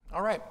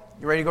All right,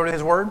 you ready to go to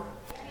His Word?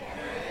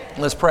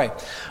 Let's pray.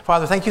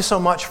 Father, thank you so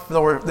much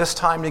for this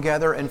time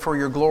together and for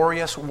your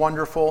glorious,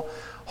 wonderful,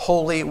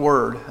 holy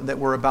Word that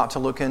we're about to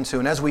look into.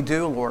 And as we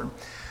do, Lord,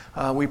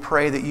 we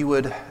pray that you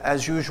would,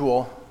 as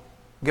usual,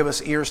 give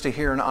us ears to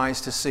hear and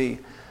eyes to see,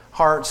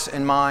 hearts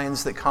and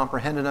minds that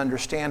comprehend and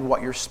understand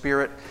what your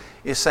Spirit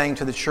is saying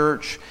to the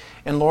church.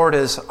 And Lord,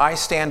 as I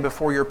stand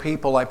before your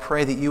people, I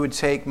pray that you would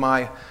take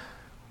my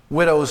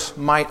widow's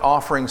mite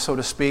offering, so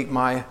to speak,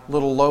 my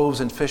little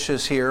loaves and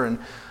fishes here, and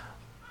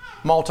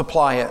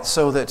multiply it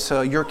so that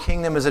your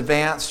kingdom is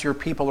advanced, your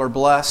people are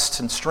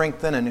blessed and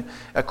strengthened and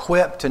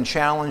equipped and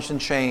challenged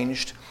and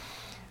changed,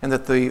 and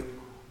that the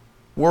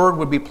word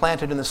would be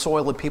planted in the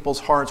soil of people's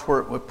hearts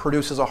where it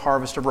produces a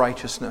harvest of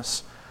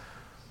righteousness.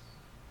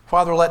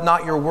 Father, let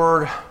not your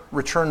word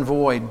return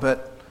void,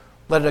 but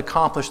let it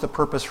accomplish the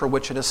purpose for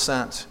which it is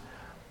sent.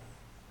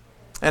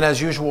 And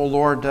as usual,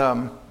 Lord,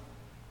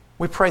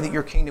 we pray that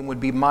your kingdom would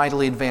be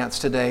mightily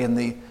advanced today, and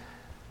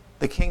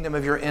the kingdom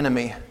of your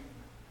enemy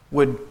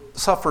would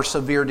suffer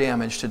severe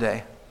damage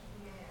today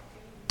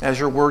as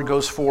your word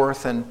goes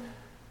forth and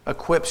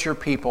equips your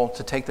people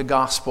to take the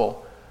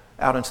gospel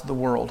out into the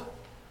world.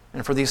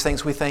 And for these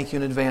things we thank you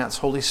in advance,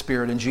 Holy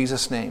Spirit, in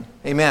Jesus' name.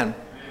 Amen.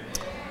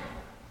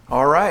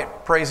 All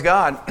right, praise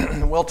God.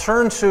 We'll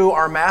turn to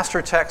our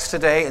master text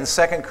today in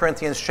 2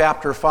 Corinthians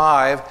chapter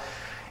 5.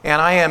 And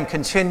I am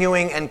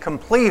continuing and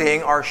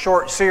completing our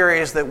short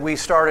series that we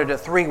started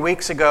 3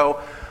 weeks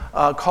ago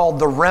called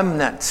The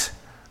Remnant.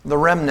 The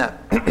Remnant.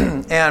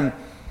 And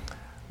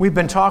we've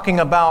been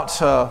talking about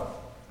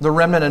the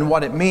remnant and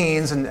what it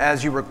means. And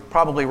as you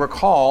probably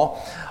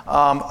recall,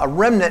 a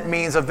remnant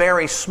means a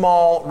very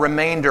small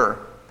remainder.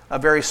 A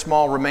very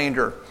small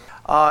remainder.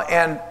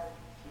 And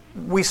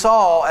we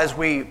saw as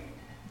we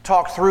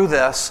talked through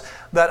this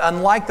that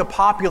unlike the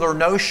popular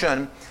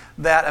notion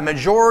that a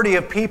majority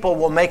of people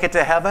will make it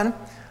to heaven,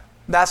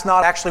 that's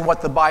not actually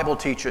what the Bible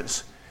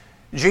teaches.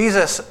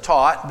 Jesus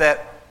taught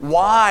that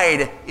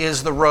wide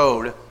is the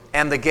road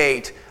and the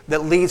gate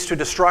that leads to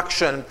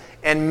destruction,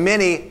 and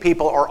many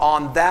people are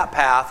on that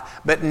path,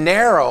 but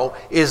narrow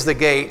is the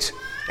gate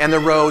and the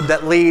road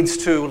that leads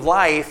to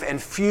life, and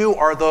few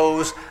are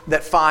those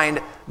that find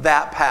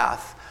that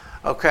path.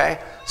 Okay?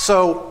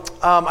 So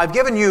I've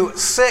given you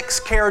 6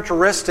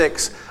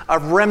 characteristics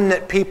of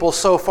remnant people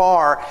so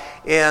far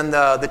in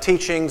the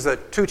teachings, the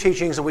 2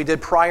 teachings that we did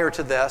prior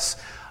to this.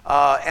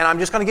 And I'm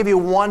just going to give you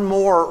one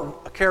more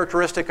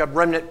characteristic of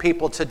remnant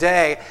people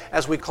today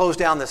as we close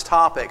down this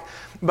topic.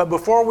 But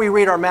before we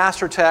read our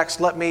master text,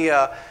 let me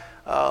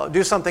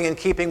do something in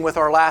keeping with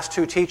our last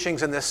 2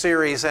 teachings in this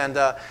series and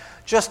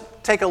just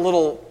take a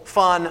little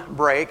fun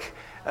break,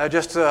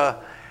 just a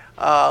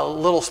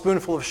little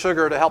spoonful of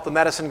sugar to help the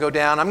medicine go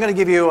down. I'm going to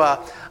give you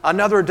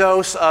another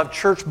dose of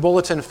church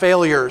bulletin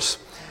failures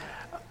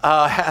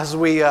as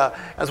we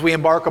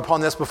embark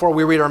upon this before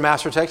we read our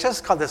master text.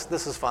 Just call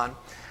this is fun.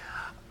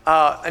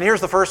 And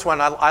here's the first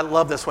one. I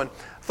love this one.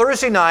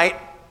 Thursday night,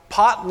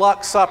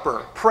 potluck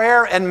supper,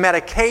 prayer and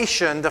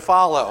medication to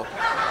follow.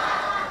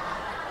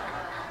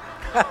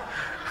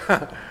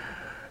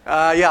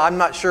 Yeah, I'm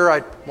not sure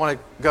I want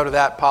to go to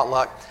that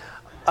potluck.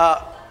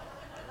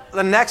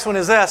 The next one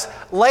is this.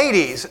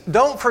 Ladies,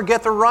 don't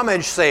forget the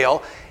rummage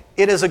sale.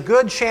 It is a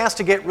good chance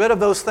to get rid of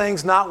those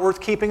things not worth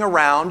keeping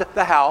around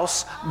the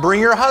house. Bring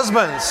your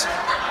husbands.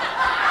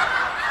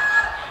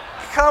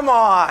 Come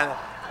on.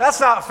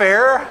 That's not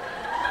fair.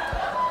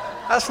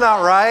 That's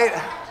not right.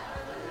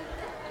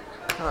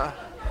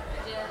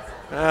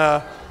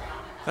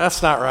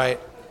 That's not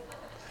right.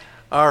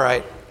 All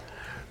right.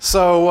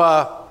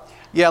 So,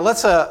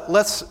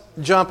 let's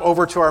jump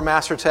over to our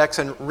master text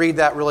and read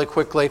that really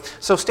quickly.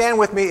 So stand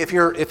with me if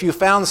you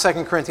found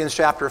 2 Corinthians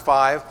chapter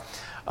 5.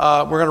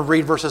 We're going to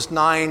read verses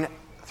 9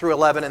 through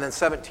 11 and then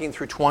 17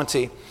 through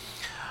 20.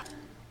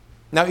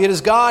 Now it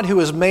is God who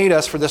has made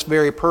us for this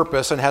very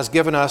purpose and has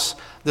given us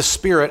the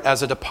Spirit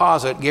as a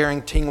deposit,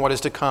 guaranteeing what is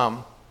to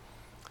come.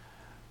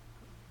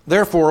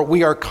 Therefore,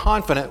 we are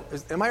confident.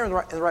 Am I in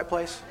the right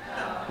place?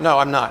 No,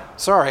 I'm not.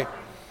 Sorry.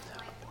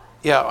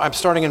 Yeah, I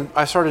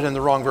started in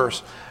the wrong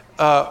verse.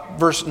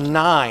 Verse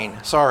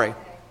 9, sorry.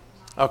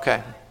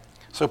 Okay,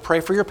 so pray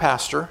for your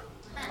pastor.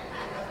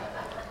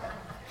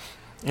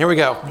 Here we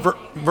go,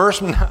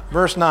 verse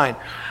 9.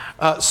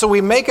 So we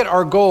make it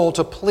our goal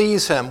to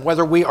please him,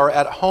 whether we are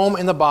at home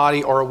in the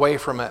body or away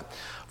from it.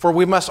 For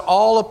we must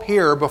all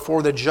appear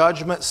before the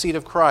judgment seat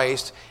of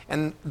Christ,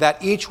 and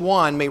that each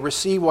one may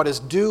receive what is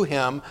due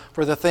him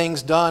for the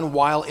things done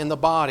while in the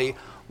body,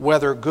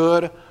 whether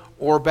good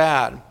or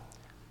bad.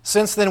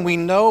 Since then we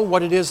know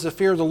what it is to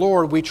fear the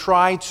Lord, we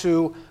try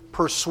to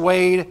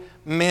persuade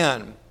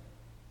men.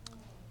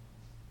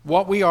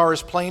 What we are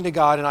is plain to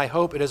God, and I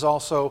hope it is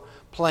also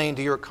plain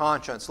to your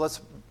conscience.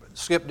 Let's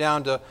skip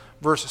down to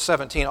verse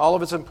 17. All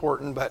of it's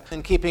important, but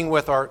in keeping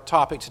with our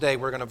topic today,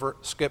 we're going to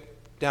skip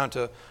down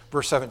to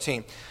verse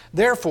 17.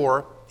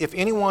 Therefore, if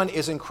anyone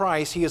is in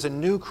Christ, he is a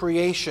new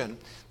creation.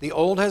 The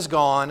old has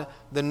gone,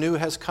 the new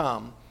has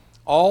come.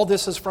 All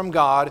this is from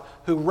God,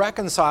 who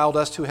reconciled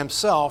us to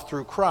himself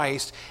through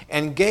Christ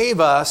and gave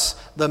us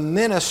the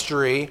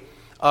ministry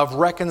of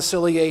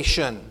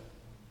reconciliation.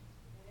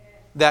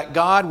 That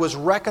God was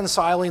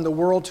reconciling the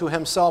world to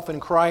himself in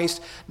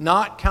Christ,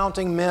 not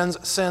counting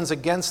men's sins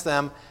against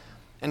them,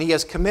 and he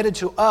has committed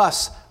to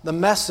us the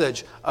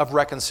message of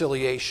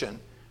reconciliation.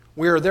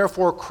 We are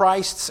therefore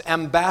Christ's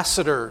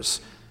ambassadors,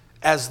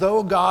 as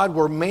though God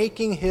were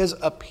making his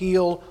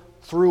appeal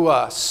through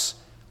us.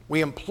 We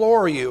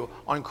implore you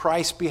on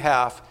Christ's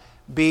behalf,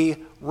 be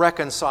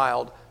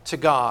reconciled to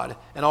God.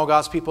 And all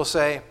God's people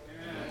say,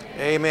 Amen.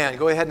 Amen.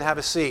 Go ahead and have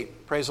a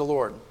seat. Praise the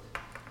Lord.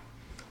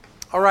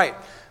 All right.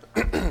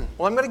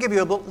 Well, I'm going to give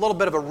you a little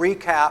bit of a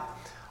recap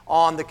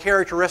on the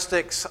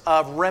characteristics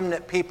of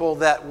remnant people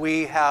that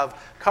we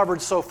have covered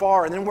so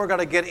far, and then we're going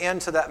to get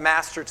into that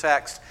master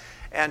text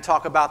and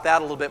talk about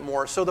that a little bit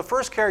more. So the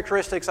first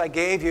characteristics I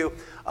gave you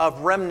of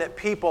remnant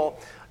people,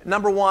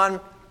 number one,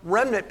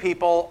 remnant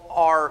people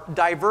are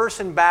diverse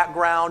in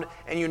background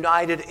and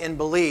united in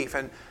belief.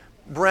 And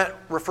Brent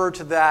referred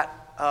to that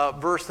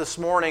verse this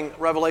morning,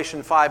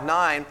 Revelation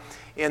 5:9,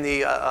 in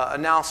the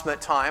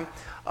announcement time,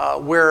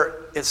 where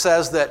it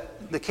says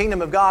that the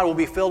kingdom of God will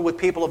be filled with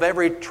people of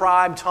every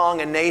tribe,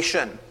 tongue, and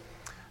nation.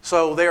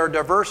 So they are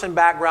diverse in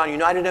background,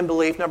 united in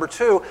belief. Number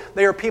two,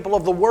 they are people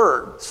of the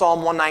Word.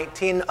 Psalm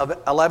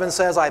 119:11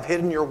 says, I've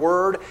hidden your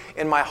word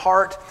in my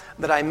heart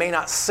that I may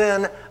not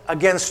sin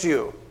against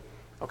you.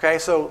 Okay,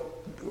 so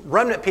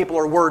remnant people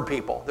are word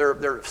people.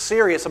 They're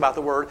serious about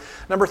the word.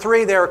 Number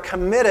three, they're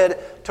committed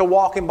to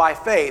walking by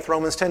faith.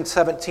 Romans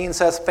 10:17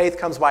 says faith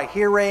comes by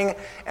hearing,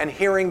 and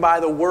hearing by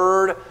the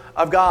word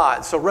of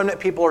God. So remnant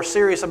people are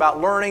serious about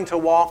learning to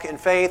walk in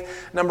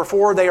faith. Number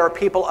four, they are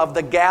people of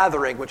the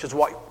gathering, which is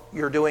what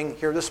you're doing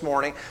here this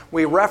morning.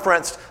 We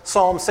referenced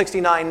Psalm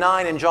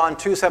 69:9 and John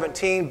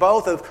 2:17,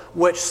 both of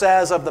which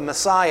says of the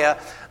Messiah,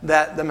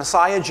 that the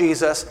Messiah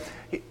Jesus,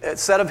 it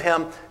said of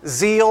him,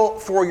 zeal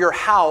for your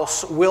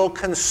house will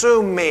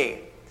consume me.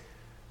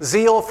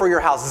 Zeal for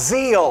your house.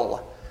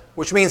 Zeal,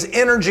 which means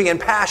energy and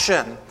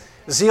passion.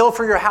 Zeal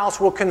for your house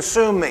will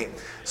consume me.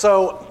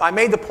 So I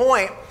made the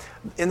point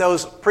in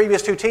those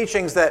previous two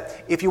teachings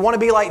that if you want to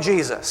be like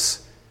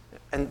Jesus,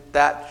 and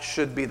that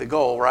should be the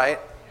goal, right?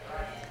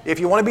 If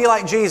you want to be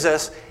like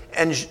Jesus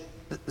and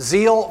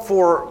zeal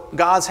for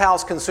God's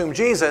house consume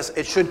Jesus,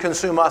 it should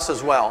consume us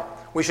as well.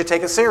 We should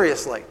take it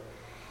seriously.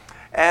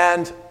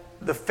 And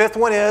the fifth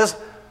one is,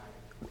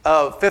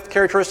 fifth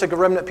characteristic of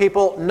remnant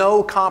people,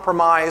 no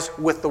compromise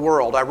with the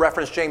world. I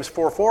referenced James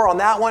 4:4 on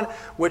that one,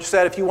 which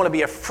said if you want to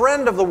be a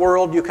friend of the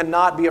world, you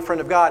cannot be a friend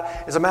of God.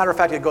 As a matter of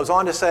fact, it goes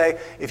on to say,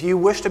 if you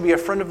wish to be a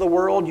friend of the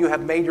world, you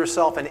have made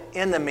yourself an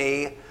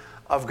enemy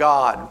of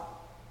God.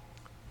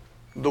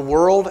 The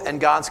world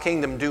and God's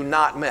kingdom do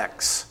not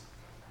mix.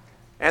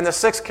 And the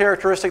sixth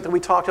characteristic that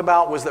we talked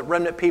about was that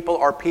remnant people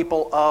are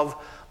people of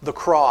the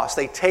cross.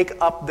 They take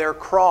up their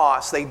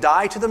cross. They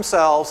die to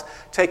themselves,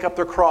 take up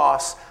their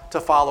cross to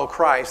follow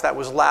Christ. That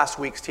was last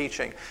week's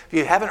teaching. If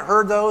you haven't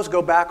heard those,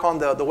 go back on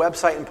the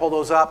website and pull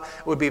those up.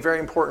 It would be very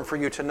important for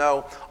you to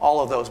know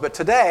all of those. But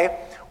today,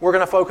 we're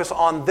going to focus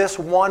on this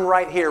one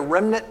right here.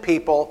 Remnant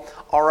people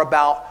are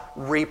about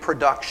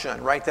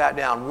reproduction. Write that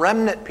down.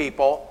 Remnant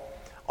people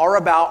are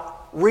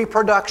about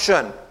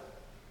reproduction.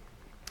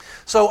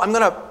 So I'm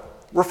going to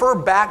refer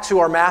back to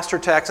our master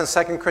text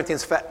in 2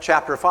 Corinthians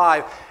chapter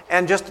 5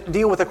 and just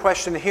deal with a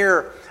question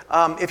here.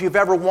 If you've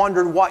ever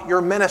wondered what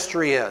your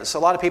ministry is. A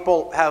lot of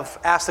people have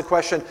asked the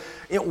question,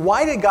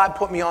 why did God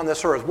put me on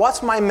this earth?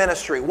 What's my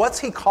ministry? What's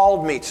He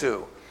called me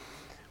to?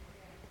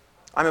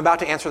 I'm about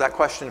to answer that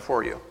question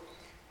for you.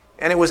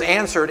 And it was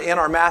answered in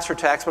our master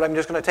text, but I'm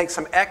just going to take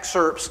some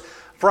excerpts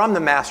from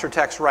the master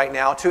text right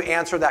now to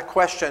answer that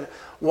question,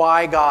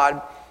 why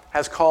God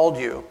has called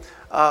you.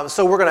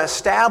 So we're going to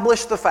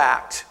establish the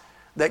fact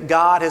that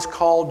God has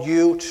called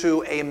you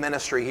to a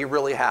ministry. He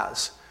really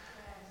has.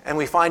 And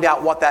we find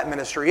out what that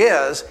ministry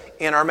is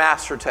in our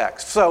master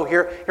text. So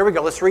here we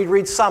go. Let's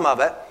read some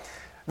of it.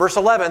 Verse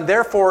 11,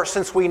 therefore,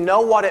 since we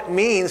know what it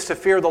means to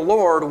fear the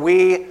Lord,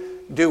 we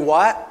do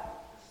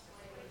what?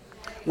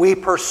 We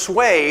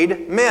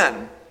persuade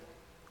men.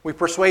 We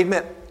persuade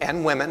men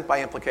and women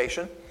by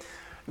implication.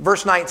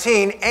 Verse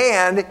 19,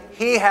 and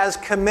He has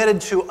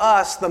committed to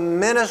us the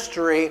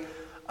ministry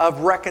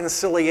of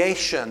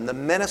reconciliation. The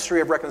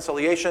ministry of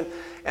reconciliation.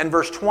 And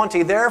verse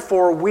 20,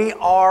 therefore we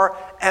are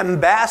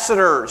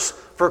ambassadors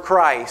for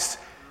Christ.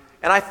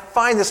 And I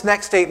find this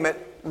next statement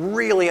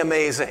really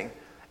amazing.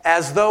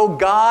 As though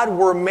God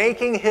were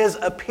making His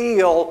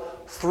appeal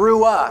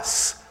through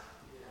us.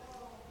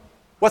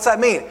 What's that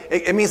mean?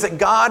 It means that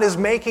God is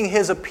making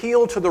His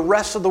appeal to the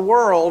rest of the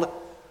world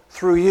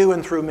through you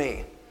and through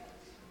me.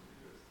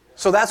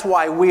 So that's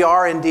why we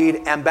are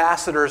indeed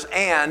ambassadors,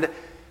 and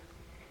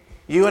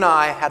you and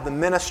I have the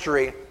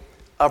ministry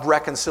of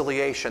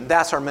reconciliation.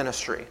 That's our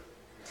ministry.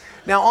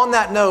 Now, on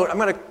that note, I'm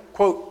going to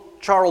quote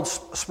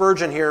Charles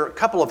Spurgeon here, a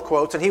couple of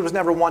quotes, and he was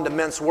never one to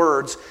mince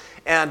words,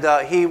 and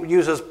he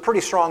uses pretty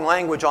strong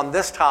language on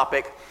this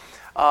topic.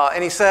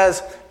 And he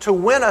says, to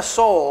win a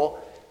soul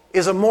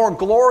is a more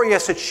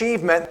glorious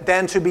achievement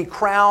than to be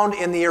crowned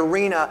in the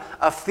arena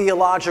of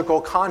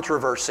theological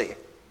controversy.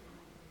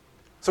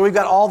 So we've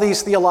got all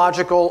these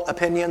theological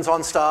opinions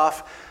on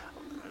stuff.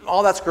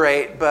 All that's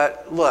great,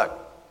 but look,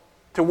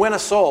 to win a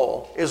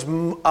soul is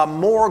a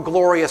more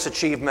glorious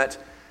achievement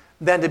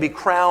than to be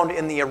crowned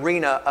in the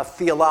arena of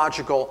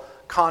theological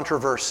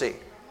controversy.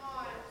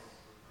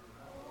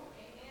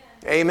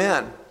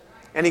 Amen.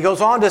 And he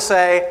goes on to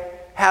say,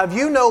 have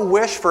you no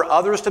wish for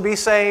others to be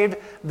saved?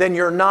 Then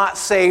you're not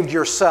saved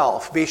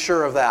yourself. Be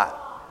sure of that.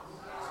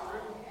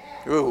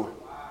 Ooh.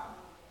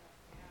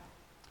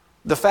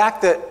 The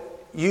fact that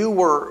you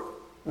were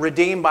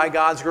redeemed by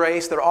God's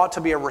grace, there ought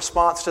to be a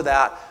response to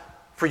that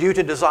for you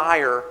to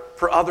desire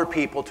for other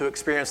people to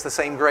experience the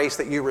same grace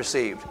that you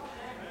received.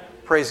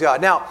 Praise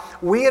God. Now,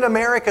 we in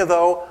America,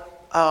 though,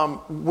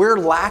 we're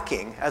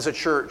lacking as a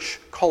church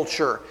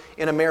culture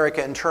in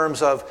America in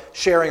terms of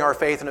sharing our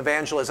faith and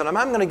evangelism. And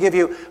I'm going to give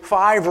you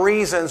 5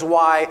 reasons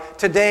why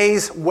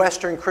today's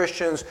Western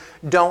Christians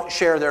don't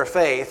share their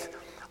faith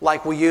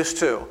like we used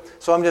to.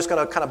 So I'm just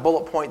going to kind of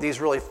bullet point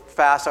these really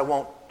fast. I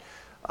won't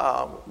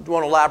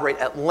elaborate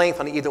at length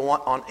on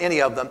on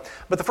any of them.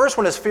 But the first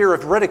one is fear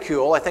of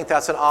ridicule. I think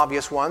that's an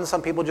obvious one.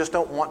 Some people just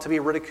don't want to be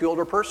ridiculed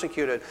or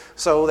persecuted.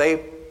 So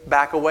they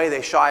back away,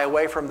 they shy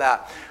away from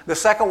that. The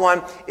second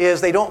one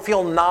is they don't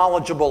feel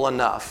knowledgeable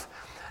enough.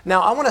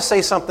 Now, I want to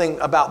say something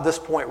about this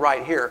point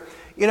right here.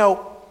 You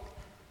know,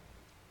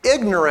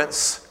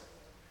 ignorance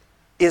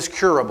is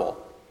curable.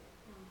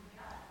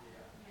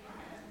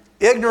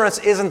 Ignorance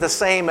isn't the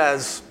same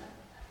as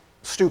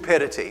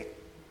stupidity.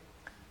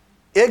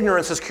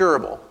 Ignorance is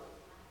curable.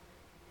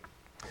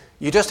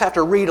 You just have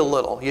to read a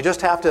little. You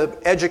just have to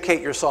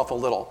educate yourself a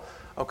little,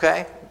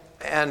 okay?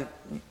 And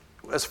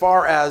as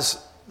far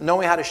as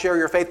knowing how to share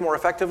your faith more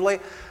effectively,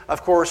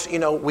 of course, you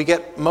know, we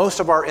get most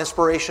of our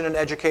inspiration and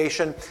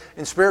education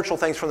and spiritual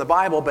things from the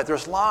Bible, but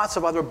there's lots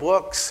of other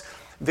books,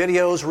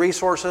 videos,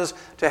 resources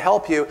to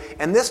help you.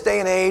 And this day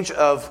and age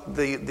of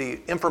the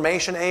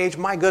information age,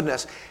 my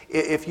goodness,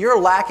 if you're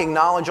lacking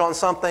knowledge on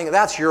something,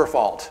 that's your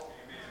fault.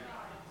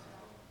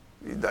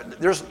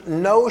 There's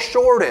no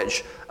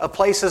shortage of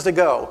places to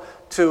go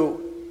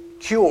to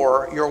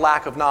cure your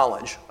lack of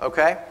knowledge,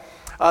 okay?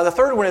 The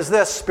third one is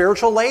this,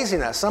 spiritual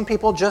laziness. Some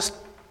people just,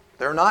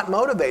 they're not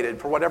motivated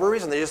for whatever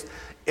reason.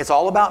 It's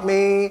all about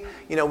me.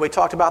 You know, we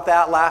talked about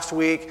that last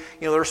week.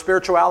 You know, their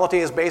spirituality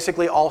is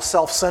basically all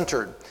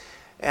self-centered.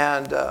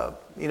 And,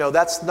 you know,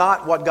 that's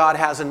not what God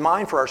has in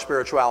mind for our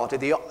spirituality.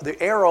 The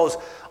arrows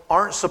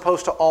aren't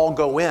supposed to all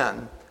go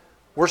in.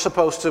 We're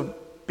supposed to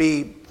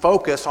be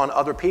focused on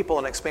other people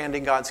and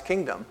expanding God's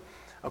kingdom.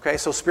 Okay,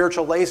 so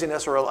spiritual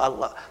laziness or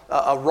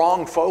a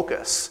wrong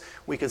focus,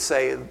 we could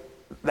say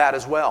that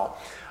as well.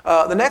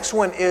 The next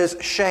one is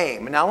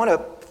shame. Now I want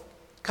to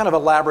kind of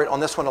elaborate on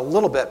this one a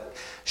little bit.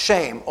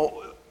 Shame.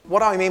 What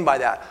do I mean by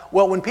that?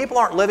 Well, when people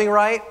aren't living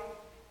right,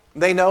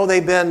 they know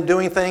they've been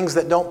doing things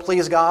that don't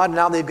please God.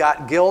 Now they've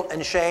got guilt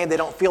and shame. They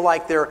don't feel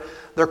like they're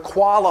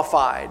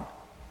qualified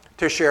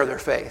to share their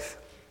faith.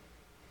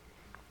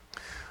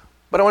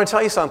 But I want to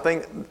tell you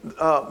something.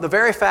 The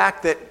very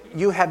fact that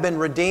you have been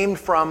redeemed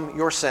from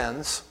your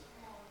sins,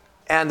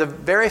 and the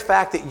very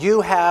fact that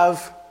you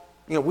have,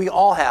 you know, we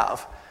all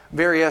have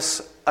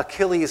various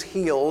Achilles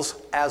heels,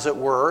 as it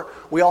were.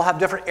 We all have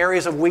different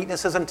areas of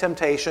weaknesses and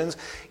temptations.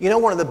 You know,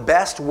 one of the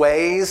best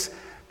ways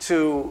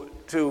to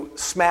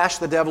smash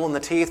the devil in the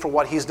teeth for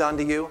what he's done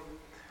to you?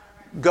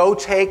 Go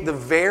take the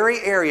very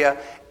area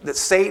that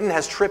Satan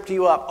has tripped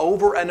you up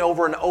over and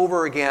over and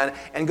over again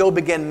and go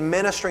begin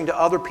ministering to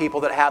other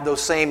people that have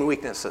those same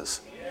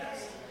weaknesses.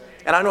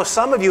 And I know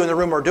some of you in the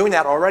room are doing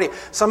that already.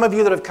 Some of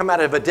you that have come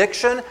out of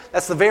addiction,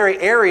 that's the very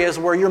areas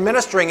where you're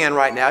ministering in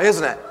right now,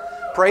 isn't it?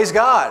 Praise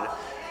God.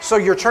 So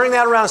you're turning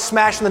that around,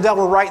 smashing the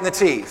devil right in the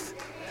teeth.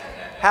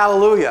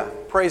 Hallelujah.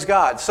 Praise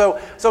God. So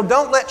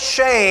don't let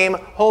shame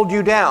hold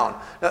you down.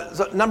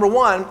 Number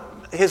one,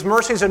 His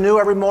mercies are new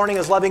every morning.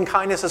 His loving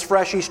kindness is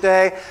fresh each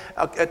day.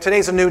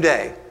 Today's a new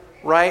day,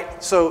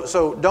 right?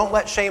 So don't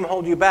let shame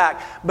hold you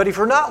back. But if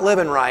you're not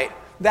living right,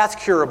 that's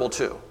curable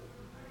too.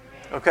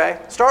 Okay?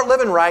 Start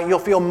living right, and you'll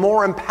feel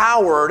more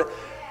empowered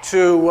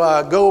to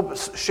go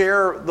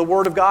share the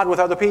Word of God with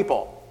other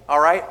people. All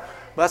right?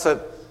 That's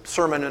a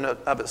sermon in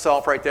of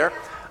itself right there.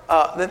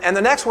 And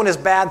the next one is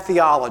bad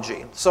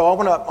theology. So I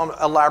want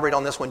to elaborate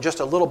on this one just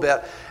a little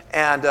bit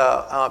and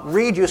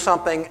read you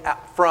something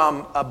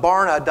from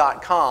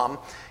Barna.com.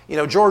 You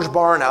know, George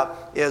Barna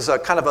is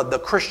kind of the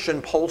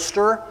Christian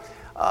pollster,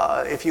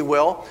 if you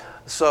will.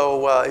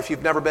 So if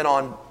you've never been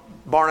on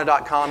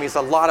Barna.com, he's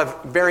a lot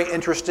of very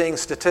interesting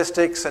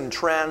statistics and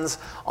trends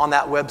on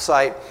that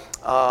website.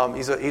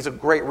 He's a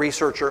great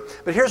researcher.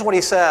 But here's what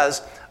he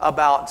says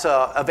about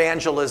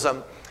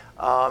evangelism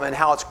and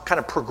how it's kind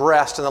of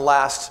progressed in the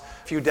last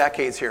few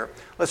decades here.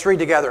 Let's read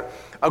together.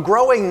 A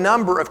growing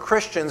number of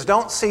Christians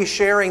don't see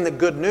sharing the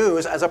good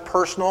news as a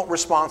personal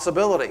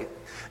responsibility.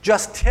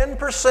 Just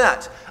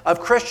 10% of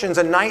Christians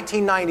in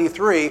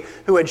 1993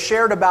 who had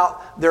shared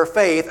about their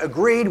faith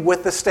agreed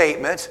with the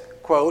statement,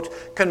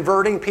 quote,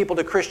 converting people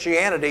to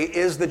Christianity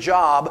is the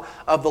job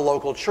of the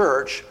local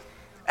church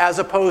as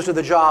opposed to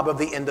the job of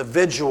the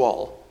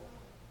individual,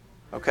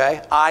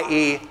 okay,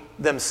 i.e.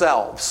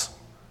 themselves.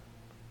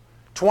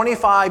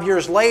 25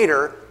 years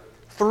later,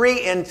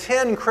 3 in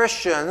 10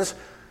 Christians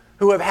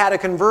who have had a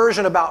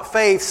conversion about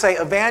faith say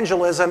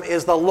evangelism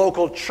is the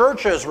local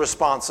church's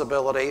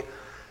responsibility.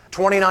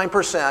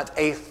 29%,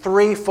 a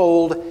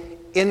threefold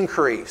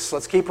increase.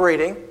 Let's keep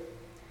reading.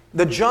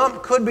 The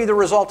jump could be the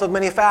result of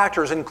many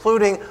factors,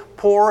 including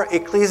poor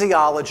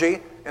ecclesiology,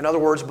 in other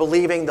words,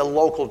 believing the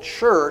local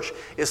church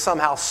is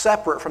somehow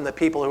separate from the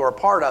people who are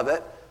part of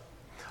it,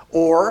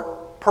 or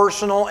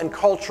personal and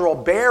cultural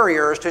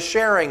barriers to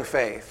sharing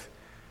faith.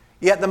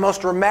 Yet the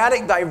most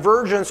dramatic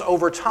divergence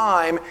over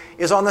time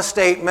is on the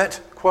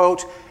statement,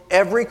 quote,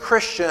 every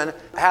Christian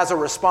has a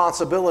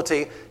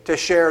responsibility to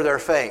share their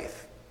faith.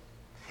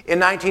 In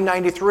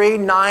 1993,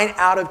 9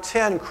 out of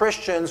 10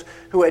 Christians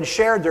who had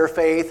shared their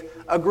faith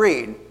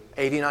agreed,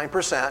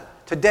 89%.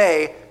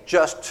 Today,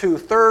 just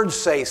 2/3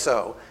 say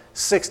so,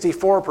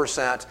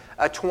 64%,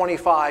 a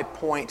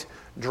 25-point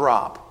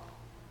drop.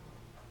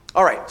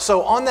 All right,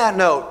 so on that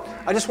note,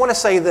 I just want to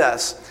say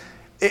this.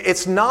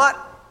 It's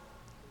not,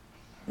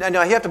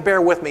 now you have to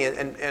bear with me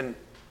in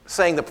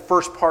saying the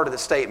first part of the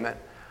statement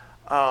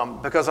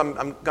because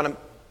I'm going to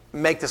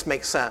make this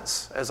make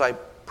sense as I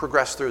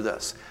progress through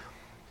this.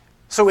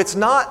 So it's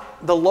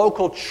not the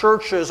local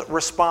church's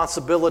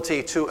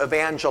responsibility to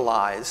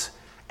evangelize,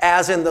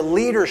 as in the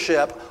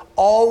leadership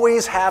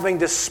always having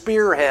to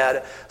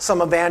spearhead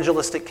some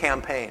evangelistic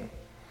campaign.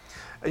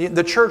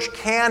 The church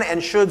can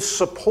and should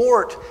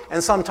support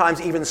and sometimes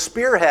even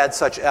spearhead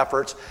such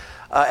efforts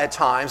at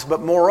times,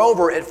 but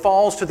moreover, it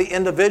falls to the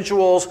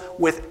individuals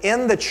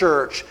within the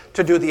church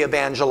to do the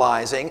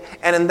evangelizing.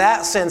 And in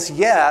that sense,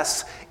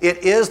 yes,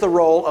 it is the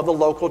role of the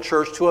local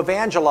church to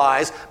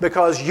evangelize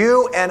because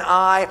you and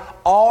I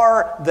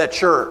are the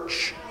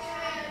church.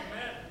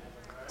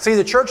 See,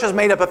 the church is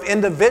made up of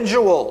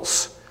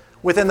individuals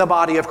within the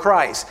body of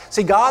Christ.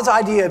 See, God's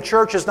idea of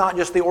church is not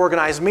just the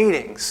organized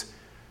meetings.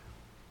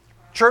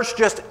 Church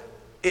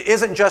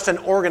isn't just an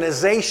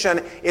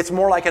organization, it's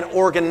more like an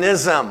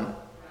organism.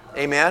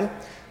 Amen?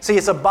 See,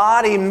 it's a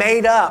body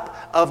made up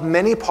of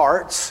many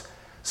parts.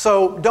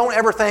 So don't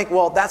ever think,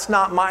 well, that's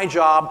not my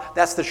job,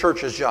 that's the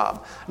church's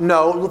job.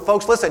 No,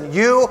 folks, listen,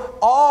 you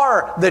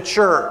are the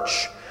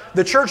church.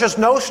 The church is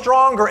no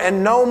stronger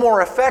and no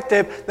more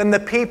effective than the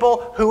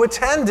people who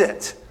attend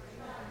it.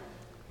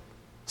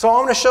 So I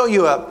want to show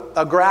you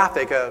a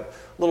graphic, a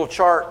little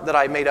chart that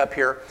I made up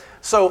here.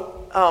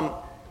 So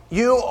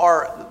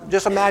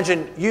just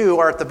imagine you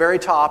are at the very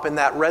top in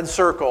that red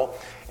circle,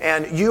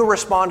 and you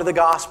respond to the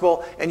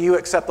gospel and you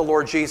accept the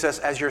Lord Jesus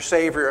as your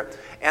Savior.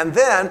 And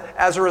then,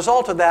 as a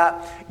result of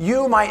that,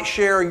 you might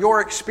share your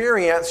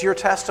experience, your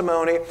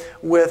testimony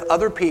with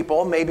other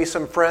people, maybe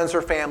some friends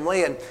or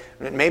family, and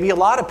maybe a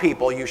lot of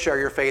people you share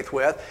your faith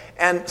with.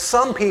 And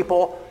some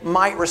people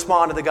might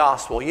respond to the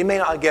gospel. You may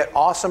not get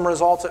awesome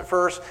results at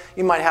first.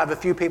 You might have a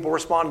few people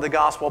respond to the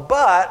gospel.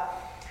 But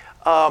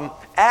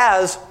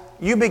as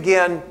you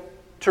begin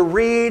to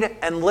read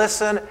and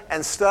listen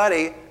and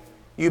study,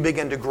 you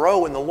begin to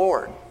grow in the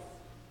Lord.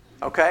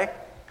 Okay?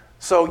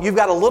 So you've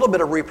got a little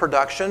bit of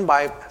reproduction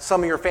by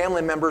some of your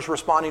family members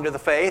responding to the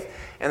faith,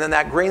 and then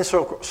that green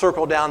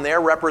circle down there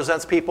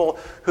represents people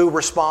who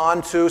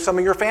respond to some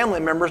of your family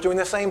members doing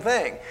the same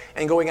thing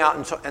and going out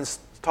and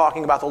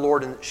talking about the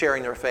Lord and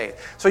sharing their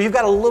faith. So you've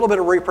got a little bit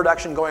of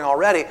reproduction going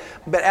already,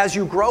 but as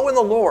you grow in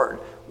the Lord,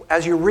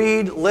 as you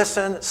read,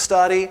 listen,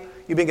 study,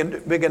 you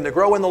begin to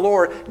grow in the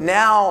Lord.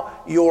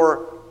 Now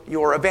your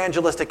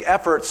evangelistic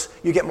efforts,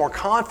 you get more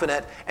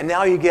confident, and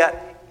now you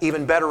get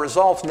even better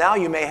results. Now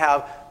you may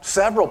have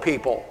several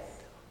people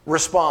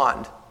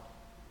respond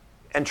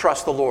and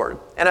trust the Lord.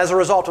 And as a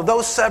result of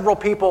those several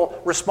people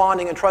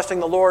responding and trusting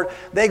the Lord,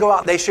 they go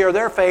out, they share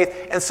their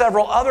faith, and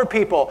several other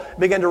people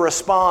begin to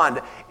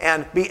respond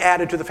and be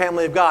added to the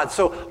family of God.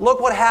 So look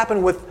what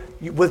happened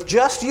with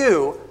just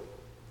you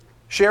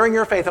sharing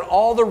your faith and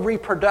all the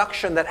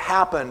reproduction that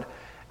happened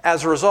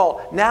as a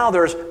result. Now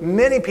there's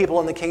many people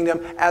in the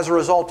kingdom as a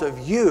result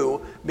of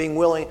you being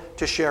willing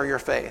to share your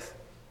faith.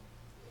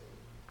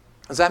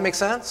 Does that make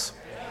sense?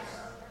 Yes.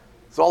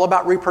 It's all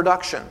about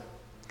reproduction.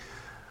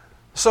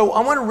 So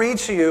I want to read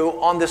to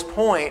you on this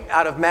point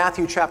out of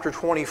Matthew chapter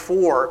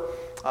 24.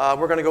 We're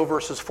going to go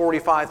verses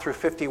 45 through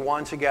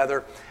 51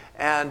 together.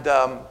 And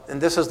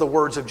this is the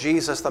words of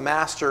Jesus, the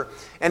Master.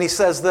 And he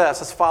says this,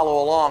 let's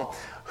follow along.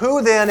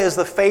 Who then is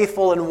the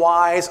faithful and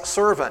wise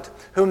servant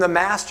whom the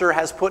master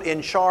has put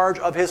in charge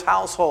of his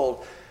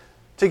household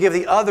to give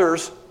the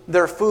others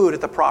their food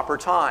at the proper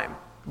time?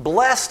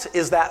 Blessed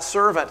is that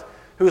servant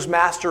whose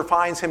master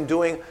finds him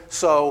doing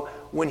so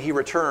when he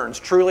returns.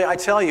 Truly, I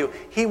tell you,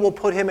 he will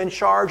put him in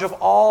charge of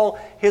all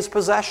his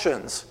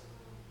possessions.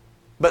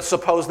 But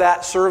suppose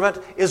that servant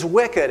is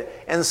wicked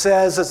and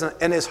says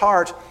in his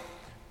heart,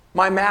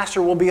 my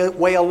master will be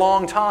away a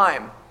long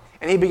time.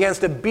 And he begins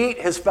to beat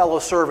his fellow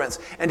servants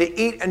and to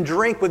eat and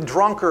drink with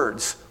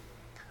drunkards.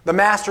 The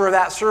master of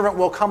that servant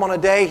will come on a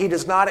day he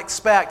does not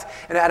expect,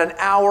 and at an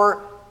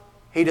hour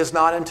he does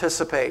not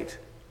anticipate.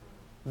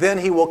 Then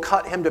he will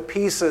cut him to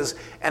pieces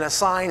and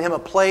assign him a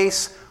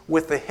place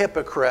with the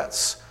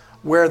hypocrites,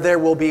 where there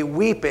will be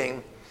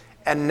weeping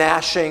and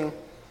gnashing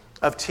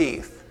of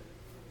teeth.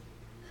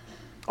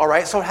 All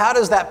right, so how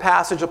does that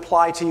passage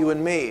apply to you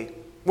and me?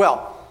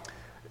 Well,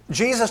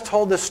 Jesus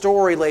told this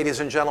story, ladies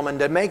and gentlemen,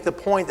 to make the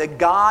point that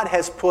God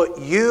has put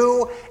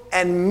you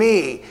and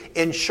me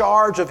in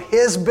charge of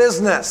His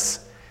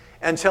business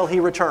until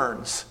He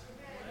returns.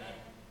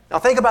 Now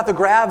think about the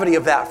gravity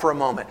of that for a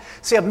moment.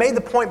 See, I've made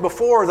the point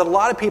before that a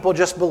lot of people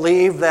just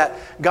believe that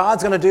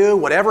God's going to do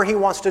whatever He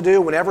wants to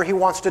do whenever He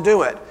wants to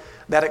do it.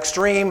 That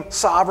extreme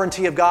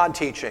sovereignty of God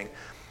teaching.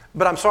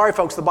 But I'm sorry,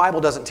 folks, the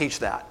Bible doesn't teach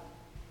that.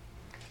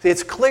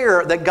 It's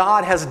clear that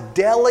God has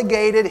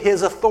delegated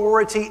His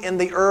authority in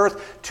the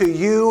earth to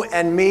you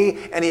and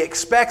me, and He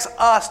expects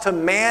us to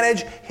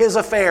manage His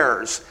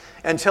affairs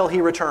until He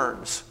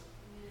returns.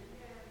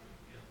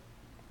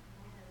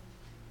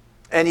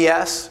 And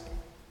yes,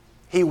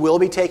 He will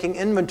be taking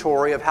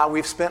inventory of how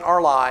we've spent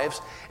our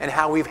lives and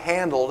how we've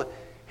handled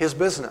His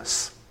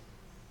business.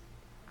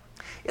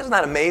 Isn't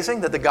that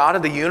amazing that the God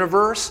of the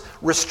universe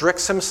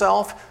restricts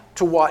Himself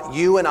to what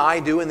you and I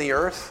do in the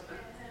earth?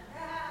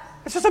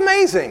 It's just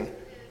amazing.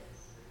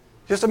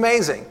 Just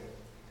amazing.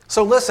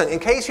 So listen, in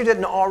case you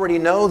didn't already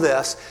know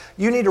this,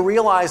 you need to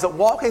realize that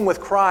walking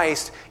with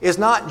Christ is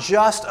not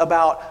just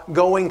about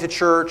going to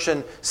church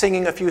and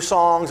singing a few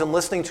songs and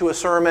listening to a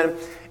sermon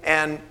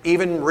and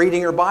even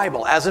reading your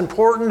Bible. As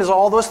important as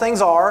all those things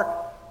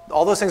are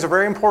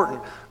very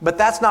important, but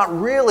that's not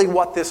really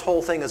what this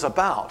whole thing is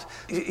about.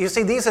 You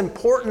see, these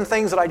important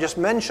things that I just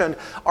mentioned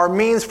are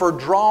means for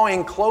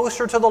drawing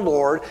closer to the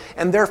Lord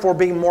and therefore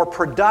being more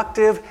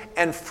productive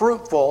and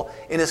fruitful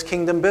in His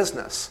kingdom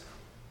business.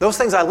 Those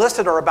things I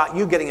listed are about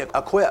you getting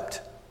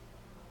equipped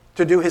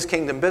to do His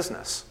kingdom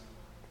business.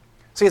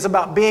 See, it's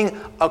about being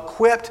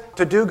equipped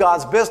to do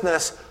God's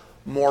business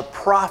more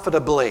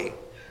profitably.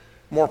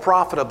 More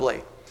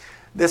profitably.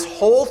 This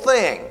whole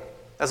thing,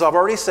 as I've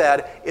already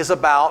said, is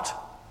about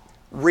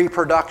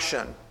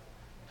reproduction.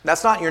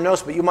 That's not in your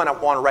notes, but you might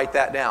not want to write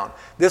that down.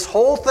 This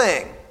whole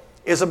thing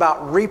is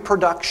about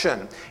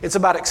reproduction. It's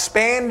about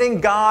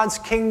expanding God's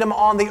kingdom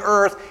on the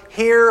earth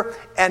here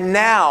and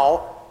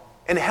now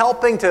and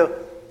helping to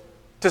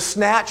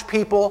snatch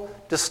people,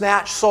 to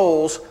snatch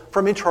souls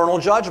from eternal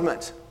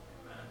judgment.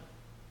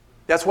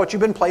 That's what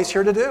you've been placed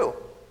here to do.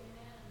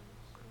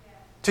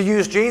 To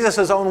use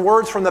Jesus' own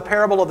words from the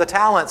parable of the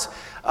talents,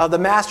 the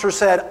master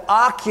said,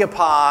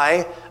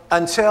 "Occupy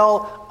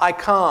until I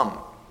come."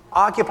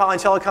 Occupy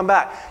until I come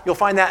back. You'll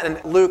find that in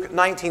Luke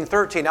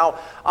 19:13. Now,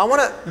 I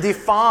want to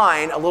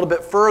define a little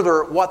bit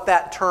further what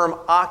that term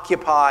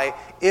occupy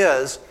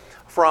is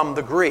from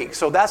the Greek.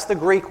 So that's the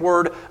Greek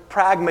word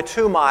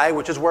pragmatumai,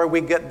 which is where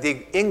we get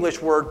the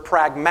English word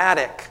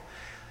pragmatic.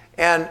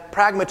 And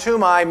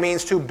pragmatumai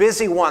means to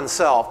busy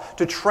oneself,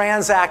 to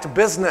transact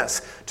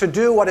business, to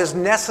do what is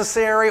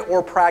necessary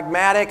or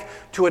pragmatic,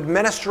 to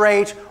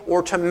administrate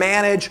or to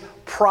manage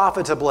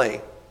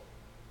profitably.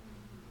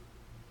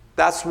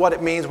 That's what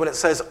it means when it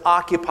says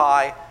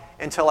occupy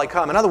until I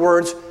come. In other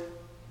words,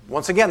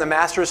 once again, the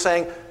master is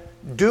saying,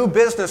 do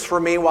business for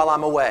me while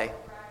I'm away.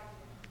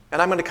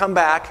 And I'm going to come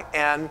back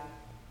and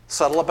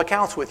settle up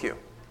accounts with you.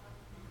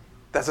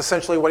 That's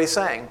essentially what he's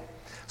saying.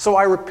 So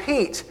I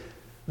repeat,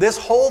 this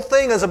whole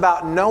thing is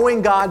about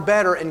knowing God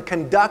better and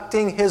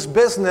conducting His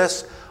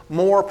business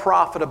more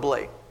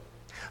profitably.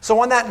 So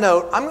on that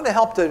note, I'm going to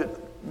help to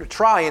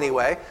try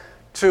anyway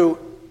to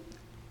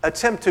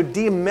attempt to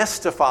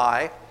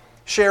demystify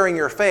sharing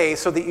your faith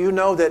so that you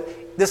know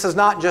that this is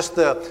not just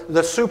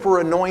the super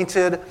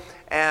anointed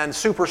and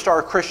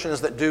superstar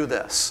Christians that do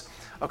this.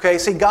 Okay,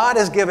 see, God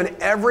has given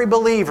every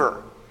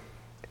believer,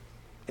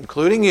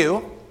 including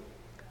you,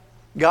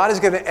 God has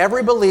given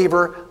every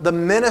believer the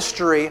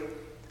ministry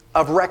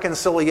of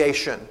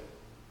reconciliation.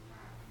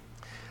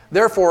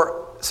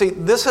 Therefore, see,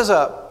 this is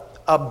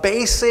a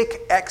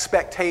basic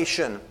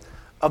expectation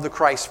of the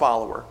Christ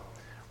follower.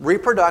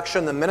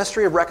 Reproduction, the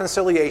ministry of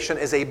reconciliation,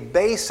 is a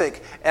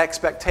basic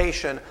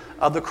expectation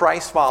of the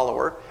Christ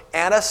follower,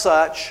 and as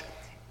such,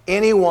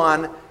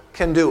 anyone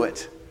can do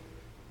it.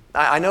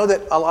 I know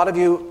that a lot of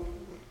you,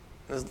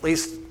 at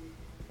least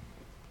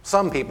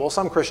some people,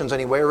 some Christians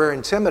anyway, are very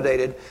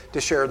intimidated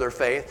to share their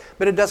faith,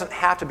 but it doesn't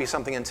have to be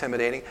something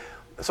intimidating.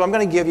 So I'm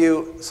going to give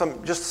you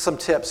some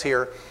tips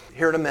here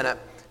in a minute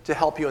to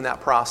help you in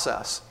that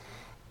process.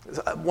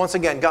 Once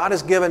again, God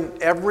has given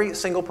every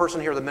single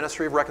person here the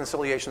ministry of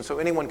reconciliation, so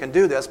anyone can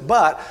do this,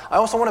 but I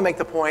also want to make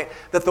the point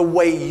that the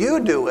way you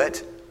do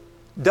it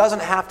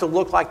doesn't have to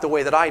look like the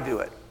way that I do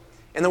it.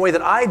 And the way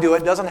that I do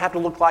it doesn't have to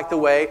look like the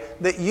way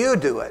that you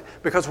do it,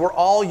 because we're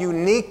all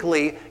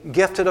uniquely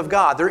gifted of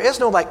God. There is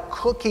no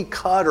cookie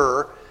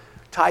cutter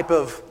type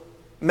of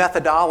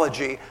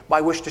methodology by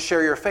which to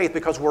share your faith,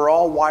 because we're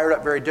all wired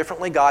up very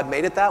differently. God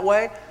made it that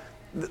way.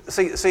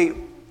 See,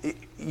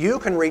 you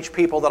can reach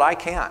people that I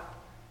can't.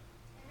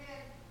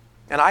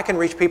 And I can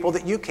reach people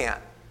that you can't.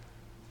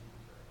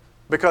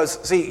 Because,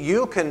 see,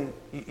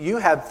 you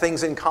have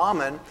things in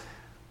common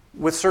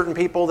with certain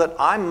people that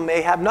I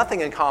may have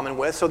nothing in common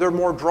with, so they're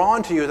more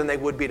drawn to you than they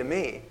would be to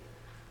me.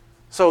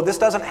 So this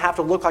doesn't have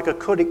to look like a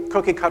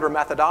cookie-cutter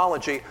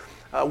methodology.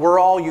 We're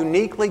all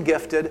uniquely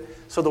gifted,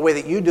 so the way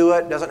that you do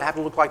it doesn't have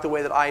to look like the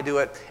way that I do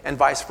it, and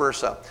vice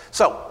versa.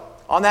 So,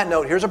 on that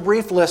note, here's a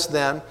brief list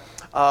then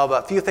of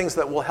a few things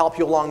that will help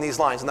you along these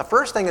lines. And the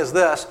first thing is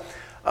this: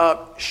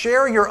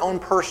 share your own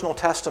personal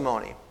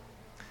testimony.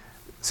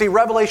 See,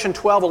 Revelation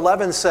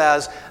 12:11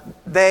 says,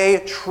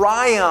 they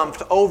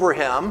triumphed over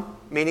him,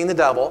 meaning the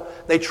devil.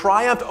 They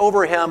triumphed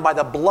over him by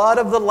the blood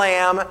of the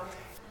Lamb.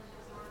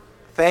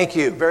 Thank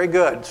you. Very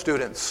good,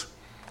 students.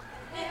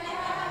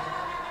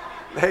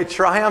 They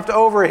triumphed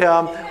over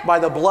him by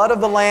the blood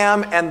of the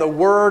Lamb and the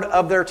word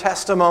of their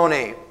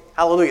testimony.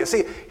 Hallelujah.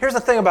 See, here's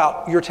the thing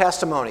about your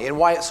testimony and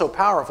why it's so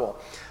powerful.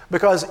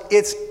 Because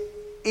it's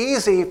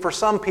easy for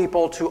some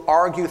people to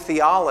argue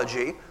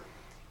theology.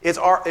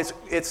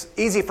 It's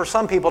easy for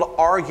some people to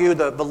argue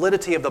the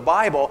validity of the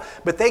Bible,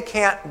 but they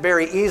can't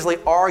very easily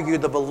argue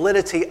the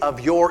validity of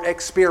your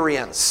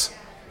experience.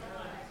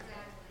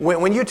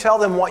 When you tell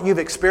them what you've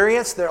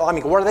experienced,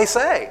 what do they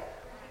say?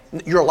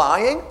 You're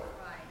lying?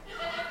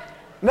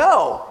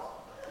 No.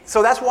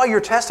 So that's why your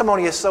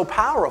testimony is so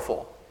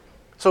powerful.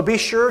 So be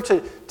sure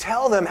to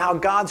tell them how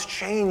God's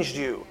changed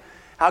you,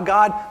 how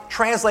God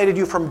translated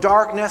you from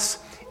darkness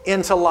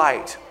into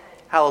light.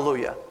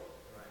 Hallelujah.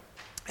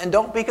 And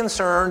don't be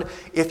concerned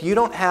if you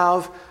don't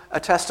have a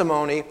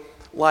testimony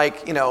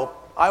like,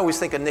 I always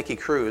think of Nicky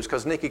Cruz,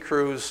 because Nicky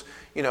Cruz,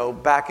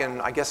 back in,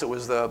 I guess it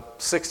was the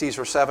 60s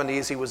or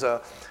 70s, he was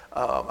a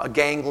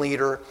gang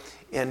leader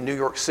in New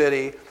York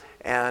City,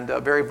 and a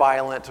very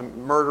violent,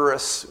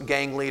 murderous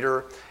gang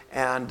leader,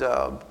 and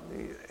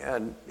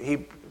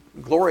he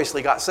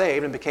gloriously got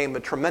saved and became a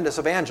tremendous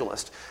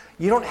evangelist.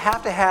 You don't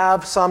have to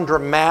have some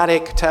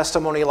dramatic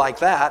testimony like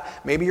that.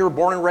 Maybe you were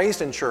born and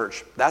raised in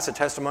church. That's a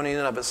testimony in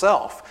and of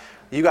itself.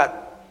 You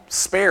got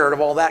spared of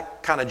all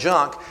that kind of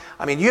junk.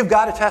 You've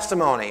got a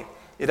testimony.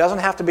 It doesn't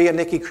have to be a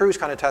Nicky Cruz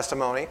kind of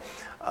testimony.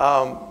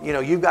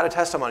 You've got a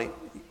testimony.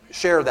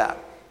 Share that.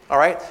 All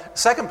right?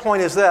 Second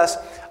point is this: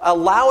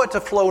 allow it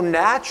to flow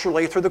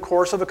naturally through the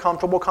course of a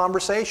comfortable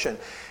conversation.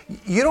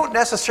 You don't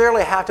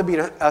necessarily have to be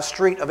a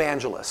street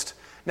evangelist.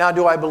 Now,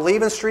 do I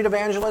believe in street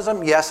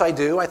evangelism? Yes, I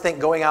do. I think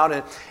going out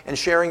and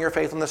sharing your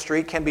faith on the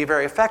street can be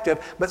very effective.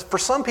 But for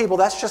some people,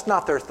 that's just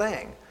not their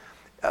thing.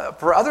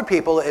 For other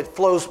people, it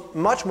flows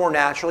much more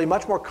naturally,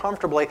 much more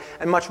comfortably,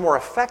 and much more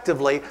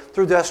effectively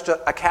through just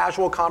a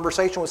casual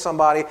conversation with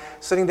somebody,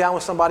 sitting down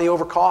with somebody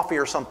over coffee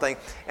or something,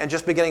 and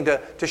just beginning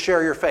to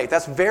share your faith.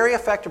 That's very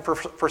effective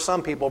for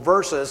some people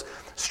versus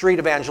street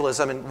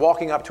evangelism and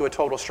walking up to a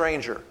total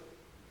stranger.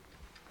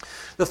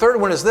 The third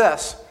one is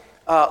this: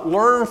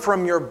 learn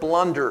from your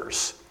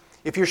blunders.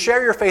 If you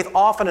share your faith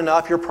often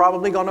enough, you're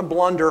probably going to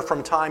blunder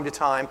from time to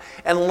time,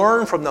 and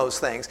learn from those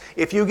things.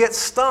 If you get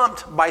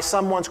stumped by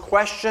someone's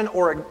question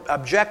or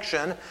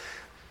objection,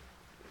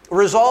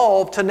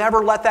 resolve to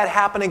never let that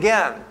happen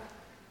again.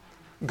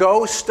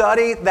 Go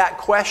study that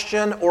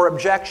question or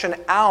objection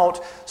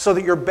out so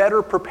that you're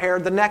better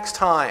prepared the next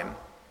time.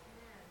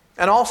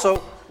 And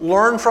also,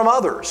 learn from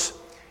others.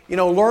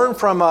 Learn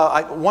from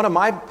one of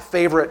my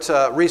favorite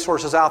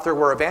resources out there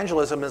where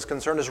evangelism is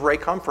concerned is Ray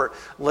Comfort,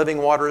 Living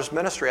Waters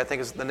Ministry, I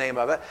think is the name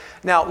of it.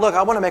 Now, look,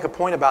 I want to make a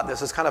point about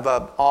this. It's kind of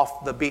a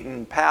off the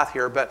beaten path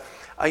here, but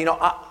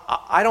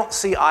I don't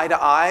see eye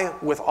to eye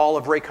with all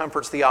of Ray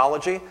Comfort's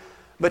theology,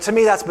 but to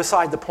me that's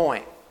beside the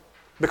point,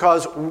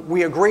 because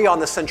we agree on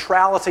the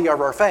centrality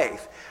of our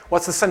faith.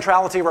 What's the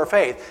centrality of our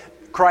faith?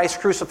 Christ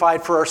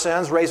crucified for our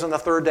sins, raised on the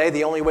third day,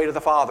 the only way to the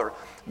Father.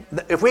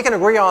 If we can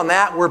agree on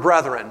that, we're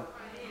brethren.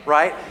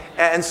 Right?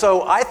 And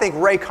so I think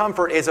Ray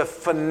Comfort is a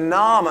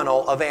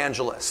phenomenal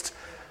evangelist.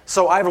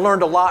 So I've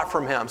learned a lot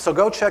from him. So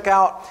go check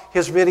out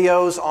his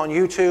videos on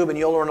YouTube and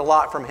you'll learn a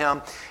lot from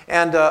him.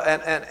 And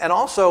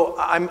also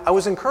I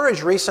was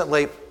encouraged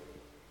recently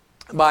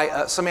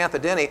by Samantha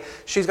Denny.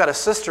 She's got a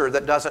sister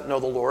that doesn't know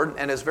the Lord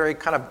and is very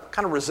kind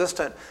of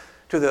resistant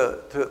to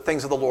the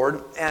things of the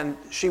Lord. And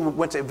she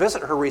went to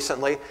visit her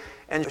recently.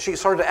 And she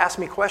started to ask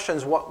me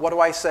questions. What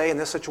do I say in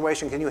this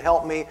situation? Can you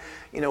help me,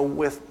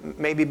 with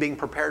maybe being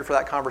prepared for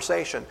that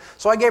conversation?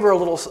 So I gave her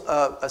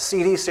a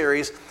CD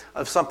series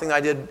of something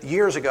I did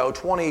years ago,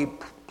 20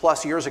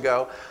 plus years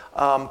ago,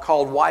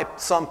 called Why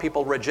Some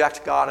People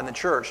Reject God in the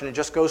Church. And it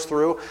just goes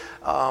through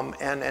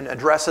and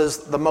addresses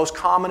the most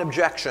common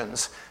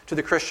objections to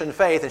the Christian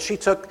faith. And she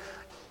took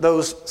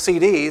those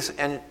CDs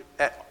and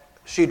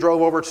she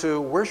drove over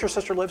to, where's your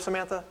sister live,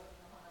 Samantha?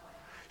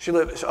 She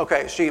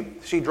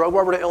drove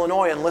over to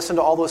Illinois and listened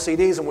to all those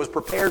CDs and was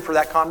prepared for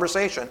that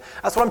conversation.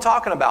 That's what I'm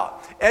talking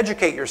about.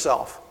 Educate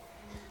yourself.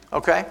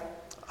 Okay?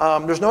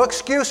 There's no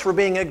excuse for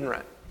being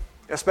ignorant,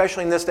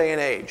 especially in this day and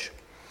age.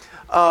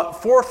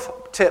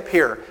 Fourth tip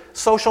here,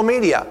 social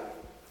media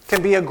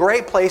can be a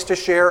great place to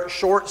share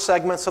short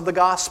segments of the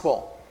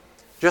gospel.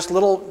 Just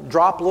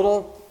drop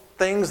little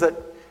things that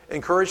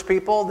encourage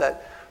people,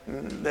 that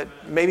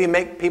maybe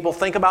make people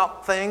think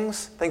about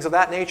things of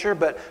that nature,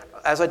 but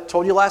as I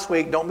told you last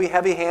week, don't be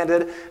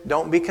heavy-handed,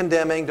 don't be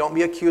condemning, don't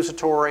be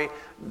accusatory.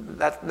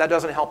 That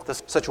doesn't help the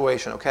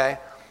situation, okay?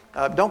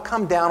 Don't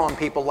come down on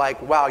people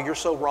like, wow, you're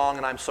so wrong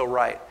and I'm so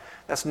right.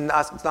 It's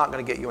not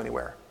going to get you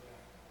anywhere.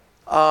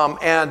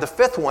 And the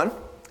fifth one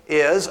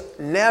is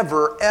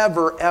never,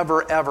 ever,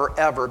 ever, ever,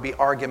 ever be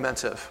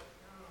argumentative.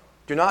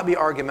 Do not be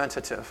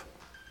argumentative.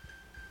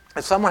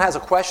 If someone has a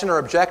question or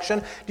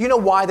objection, do you know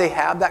why they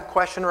have that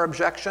question or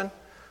objection?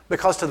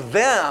 Because to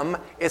them,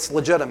 it's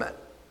legitimate.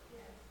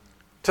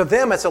 To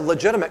them, it's a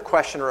legitimate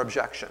question or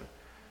objection.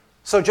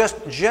 So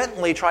just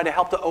gently try to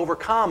help to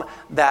overcome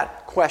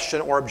that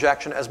question or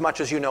objection as much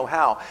as you know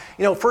how.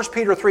 1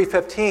 Peter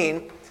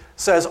 3:15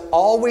 says,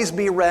 always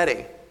be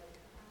ready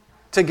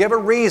to give a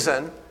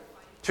reason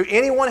to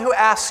anyone who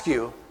asks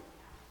you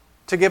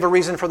to give a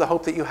reason for the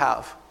hope that you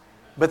have.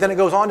 But then it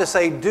goes on to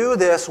say, do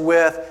this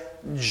with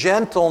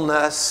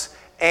gentleness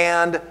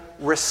and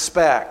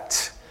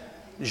respect.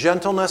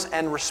 Gentleness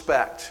and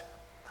respect.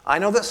 I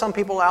know that some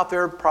people out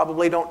there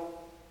probably don't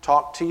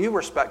talk to you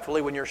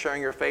respectfully when you're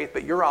sharing your faith,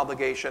 but your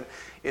obligation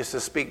is to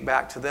speak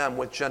back to them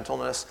with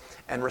gentleness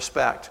and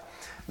respect.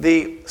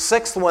 The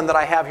sixth one that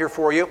I have here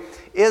for you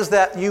is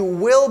that you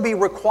will be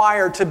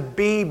required to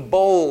be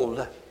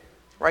bold.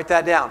 Write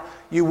that down.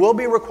 You will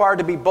be required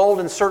to be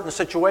bold in certain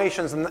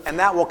situations, and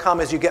that will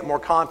come as you get more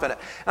confident.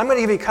 And I'm going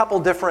to give you a couple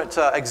different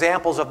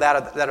examples of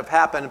that have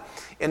happened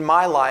in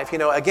my life.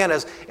 Again,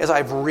 as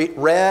I've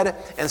read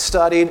and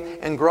studied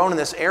and grown in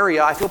this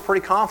area, I feel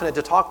pretty confident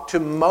to talk to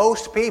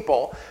most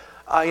people.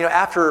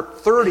 After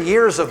 30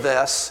 years of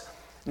this,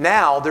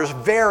 now there's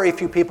very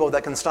few people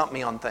that can stump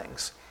me on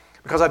things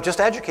because I've just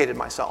educated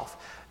myself.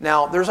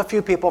 Now, there's a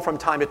few people from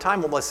time to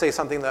time, let's say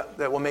something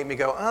that will make me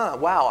go,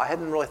 wow, I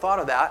hadn't really thought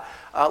of that.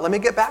 Let me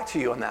get back to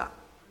you on that.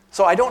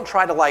 So I don't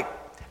try to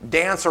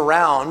dance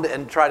around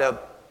and try to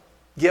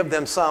give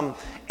them some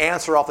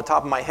answer off the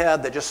top of my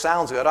head that just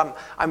sounds good.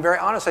 I'm very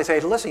honest. I say,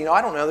 listen,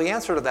 I don't know the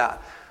answer to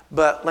that,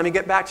 but let me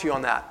get back to you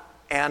on that.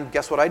 And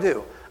guess what I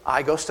do?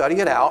 I go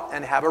study it out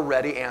and have a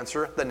ready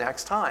answer the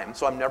next time.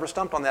 So I'm never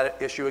stumped on that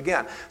issue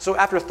again. So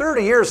after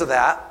 30 years of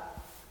that,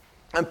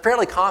 I'm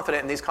fairly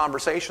confident in these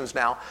conversations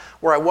now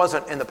where I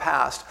wasn't in the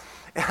past.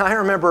 And I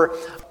remember,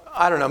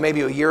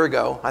 maybe a year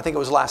ago, I think it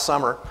was last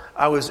summer,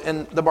 I was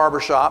in the barber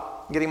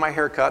shop getting my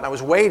hair cut, and I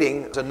was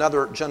waiting. There's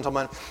another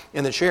gentleman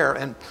in the chair,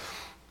 and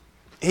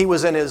he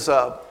was in his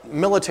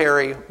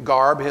military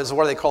garb, his,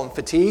 what do they call them,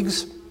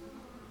 fatigues?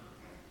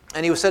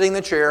 And he was sitting in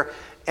the chair,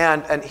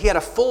 and he had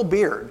a full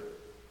beard.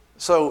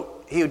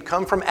 So he would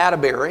come from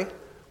Atterbury,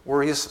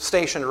 where he's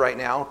stationed right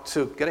now,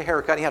 to get a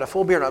haircut. He had a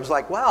full beard. And I was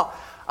like, wow,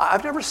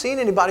 I've never seen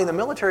anybody in the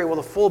military with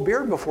a full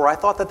beard before. I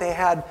thought that they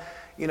had,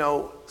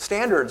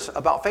 standards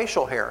about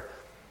facial hair.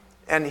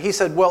 And he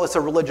said, well, it's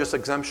a religious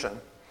exemption.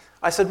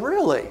 I said,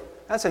 really?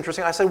 That's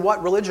interesting. I said,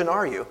 what religion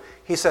are you?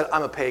 He said,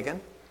 I'm a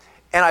pagan.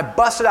 And I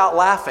busted out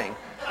laughing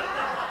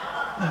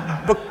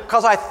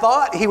because I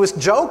thought he was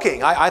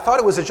joking. I thought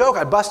it was a joke.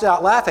 I busted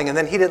out laughing, and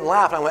then he didn't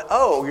laugh. And I went,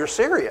 oh, you're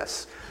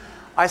serious?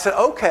 I said,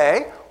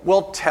 okay,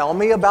 well, tell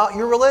me about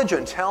your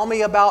religion. Tell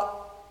me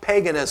about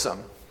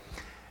paganism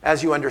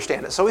as you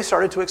understand it. So he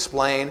started to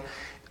explain.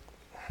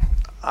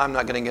 I'm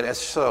not going to get it. It's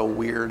so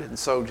weird and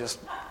so just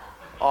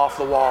off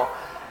the wall.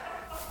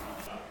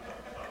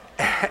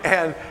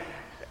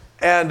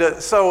 And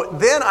so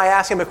then I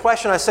asked him a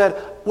question. I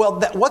said, well,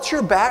 what's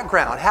your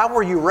background? How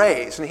were you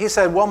raised? And he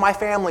said, well, my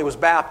family was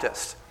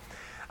Baptist.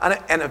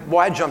 And boy,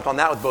 I jumped on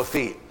that with both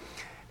feet.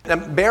 Now,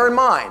 bear in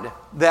mind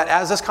that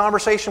as this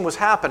conversation was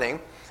happening,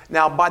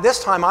 now by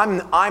this time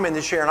I'm in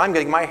the chair and I'm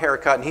getting my hair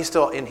cut,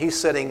 and he's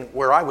sitting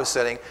where I was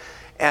sitting,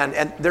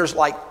 and there's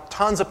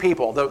tons of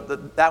people.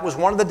 That was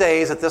one of the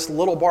days that this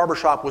little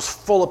barbershop was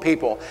full of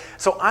people.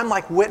 So I'm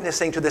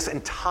witnessing to this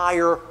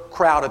entire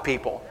crowd of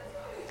people.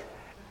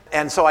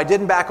 And so I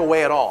didn't back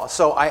away at all.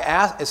 So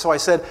I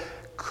said,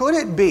 could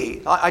it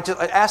be, I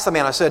asked the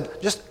man, I said,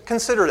 just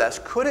consider this.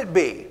 Could it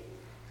be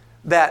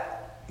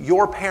that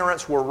your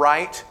parents were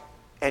right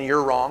and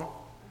you're wrong?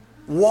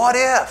 What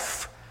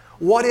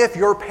if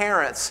your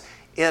parents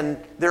in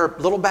their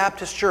little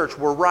Baptist church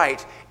were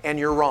right and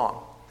you're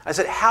wrong? I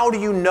said, how do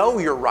you know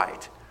you're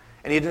right?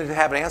 And he didn't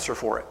have an answer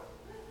for it.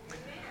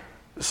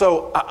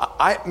 So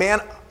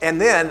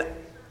and then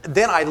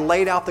I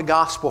laid out the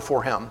gospel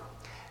for him.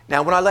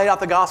 Now, when I laid out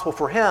the gospel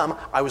for him,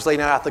 I was laying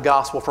out the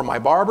gospel for my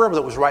barber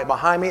that was right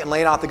behind me and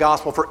laying out the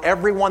gospel for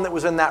everyone that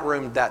was in that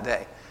room that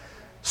day.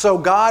 So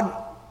God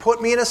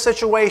put me in a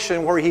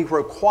situation where he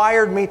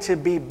required me to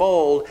be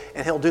bold,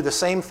 and he'll do the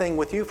same thing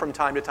with you from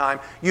time to time.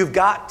 You've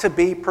got to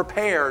be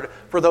prepared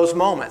for those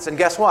moments. And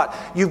guess what?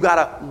 You've got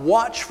to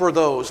watch for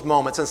those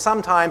moments. And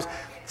sometimes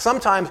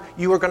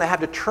you are going to have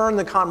to turn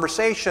the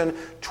conversation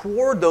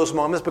toward those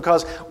moments,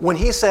 because when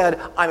he said,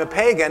 I'm a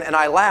pagan, and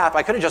I laughed,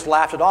 I could have just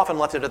laughed it off and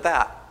left it at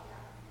that.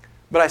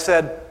 But I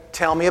said,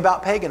 tell me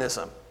about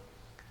paganism.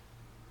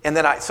 And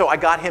then I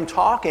got him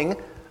talking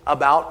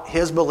about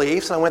his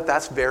beliefs, and I went,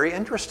 that's very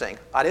interesting.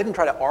 I didn't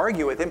try to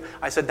argue with him.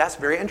 I said, that's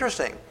very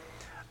interesting.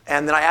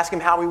 And then I asked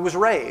him how he was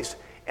raised.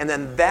 And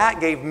then that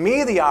gave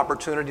me the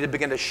opportunity to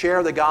begin to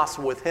share the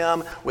gospel with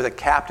him with a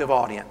captive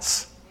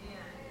audience.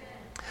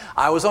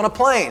 I was on a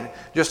plane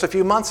just a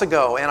few months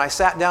ago, and I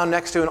sat down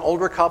next to an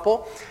older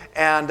couple,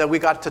 and we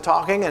got to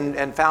talking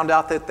and found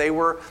out that they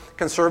were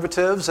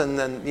conservatives, and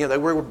then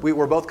we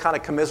were both kind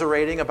of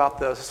commiserating about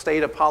the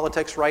state of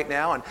politics right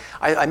now. And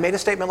I made a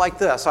statement like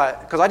this,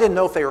 because I didn't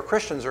know if they were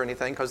Christians or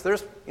anything, because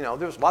there's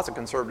lots of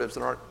conservatives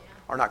that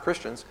are not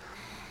Christians.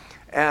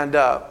 And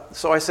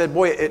so I said,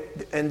 boy,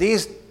 in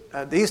these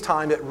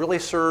times it really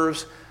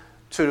serves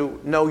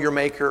to know your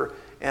Maker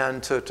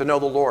and to know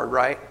the Lord,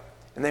 right?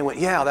 And they went,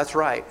 yeah, that's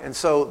right. And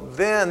so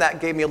then that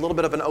gave me a little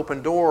bit of an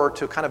open door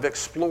to kind of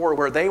explore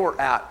where they were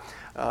at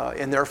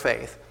in their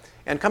faith.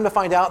 And come to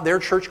find out, they're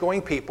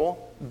church-going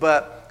people,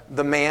 but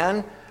the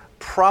man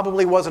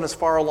probably wasn't as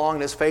far along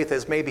in his faith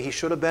as maybe he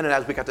should have been. And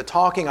as we got to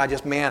talking,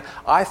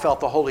 I felt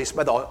the Holy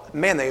Spirit.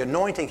 The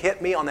anointing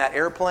hit me on that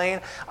airplane.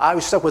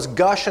 Stuff was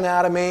gushing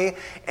out of me.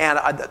 And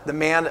the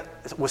man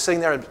was sitting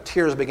there and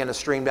tears began to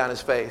stream down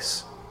his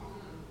face.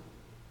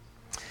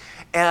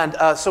 And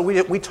so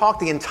we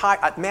talked the entire,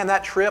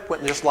 that trip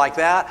went just like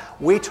that.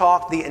 We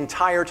talked the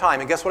entire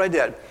time. And guess what I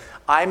did?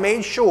 I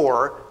made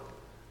sure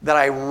that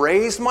I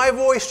raised my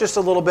voice just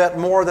a little bit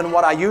more than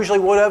what I usually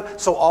would have,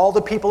 so all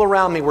the people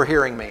around me were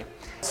hearing me.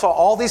 I saw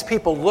all these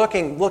people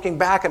looking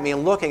back at me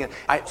and looking. And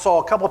I saw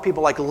a couple of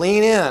people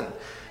lean in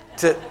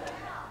to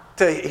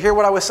hear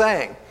what I was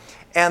saying.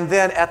 And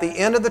then at the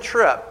end of the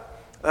trip,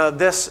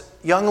 this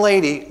young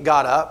lady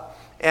got up,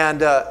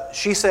 and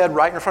she said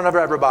right in front of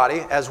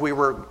everybody, as we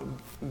were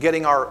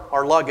getting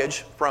our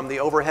luggage from the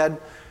overhead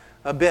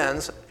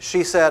bins,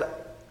 she said,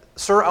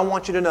 "Sir, I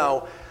want you to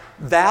know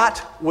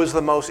that was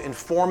the most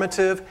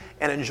informative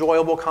and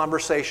enjoyable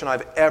conversation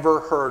I've ever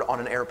heard on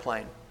an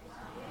airplane."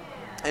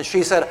 And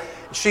she said,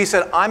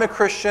 "I'm a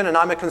Christian and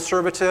I'm a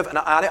conservative, and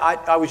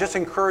I was just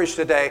encouraged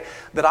today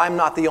that I'm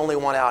not the only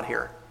one out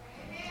here."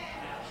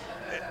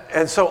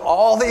 And so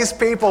all these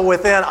people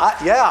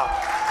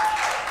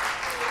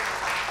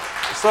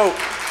So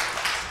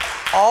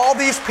all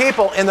these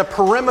people in the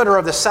perimeter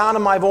of the sound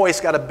of my voice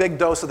got a big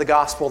dose of the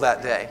gospel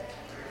that day.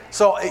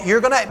 So you're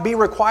going to be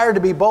required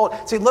to be bold.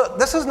 See, look,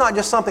 this is not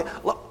just something.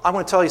 Look, I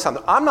want to tell you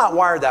something. I'm not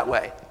wired that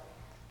way.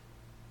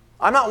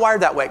 I'm not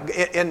wired that way.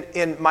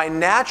 In my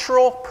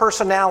natural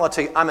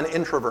personality, I'm an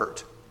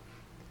introvert.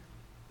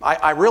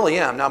 I really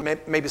am. Now,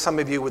 maybe some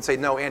of you would say,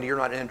 "No, Andy, you're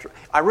not an introvert."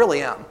 I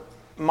really am.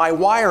 My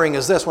wiring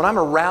is this. When I'm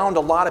around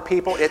a lot of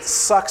people, it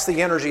sucks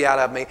the energy out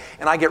of me,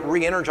 and I get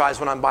re-energized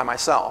when I'm by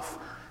myself.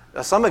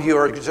 Now, some of you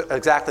are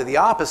exactly the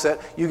opposite.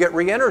 You get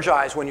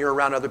re-energized when you're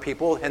around other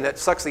people, and it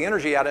sucks the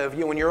energy out of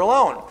you when you're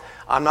alone.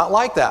 I'm not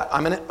like that.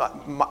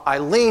 I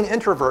lean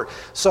introvert.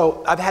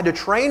 So I've had to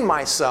train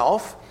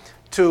myself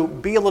to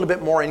be a little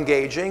bit more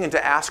engaging and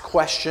to ask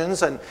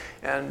questions and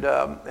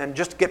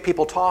just get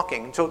people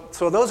talking.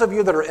 So those of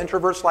you that are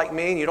introverts like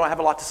me and you don't have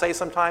a lot to say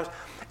sometimes,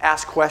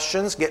 ask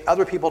questions, get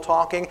other people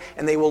talking,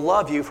 and they will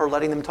love you for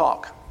letting them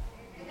talk.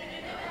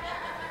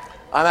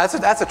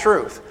 That's the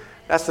truth.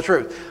 That's the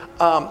truth.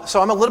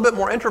 So I'm a little bit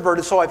more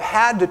introverted, so I've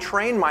had to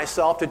train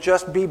myself to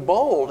just be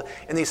bold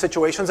in these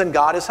situations, and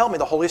God has helped me.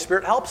 The Holy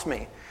Spirit helps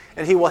me,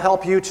 and He will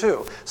help you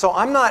too. So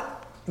I'm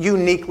not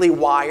uniquely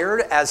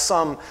wired as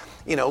some,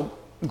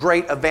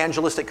 great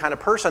evangelistic kind of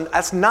person.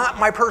 That's not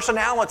my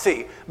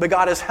personality, but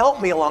God has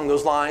helped me along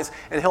those lines,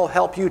 and He'll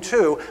help you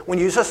too when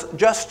you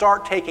just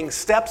start taking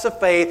steps of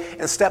faith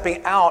and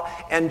stepping out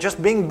and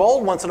just being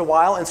bold once in a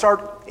while and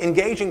start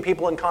engaging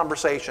people in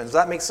conversations. Does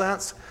that make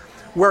sense?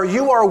 Where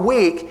you are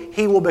weak,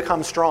 He will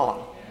become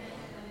strong.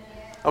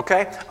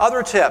 Okay?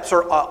 Other tips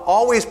are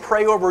always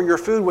pray over your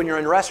food when you're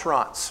in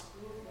restaurants.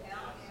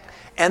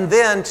 And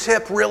then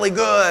tip really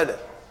good.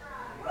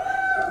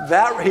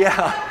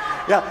 Yeah.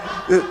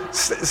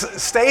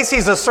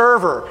 Stacy's a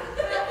server.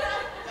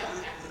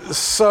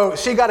 So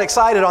she got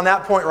excited on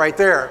that point right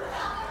there.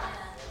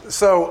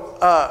 So,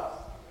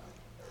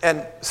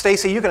 and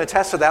Stacy, you can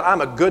attest to that.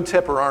 I'm a good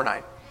tipper, aren't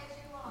I?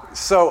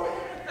 So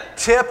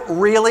tip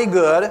really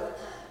good.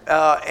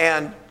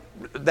 And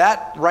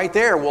that right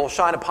there will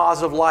shine a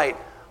positive light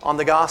on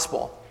the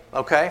gospel.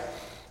 Okay?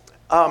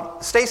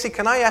 Stacy,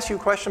 can I ask you a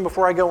question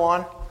before I go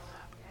on?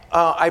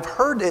 I've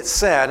heard it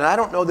said, and I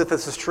don't know that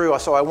this is true,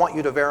 so I want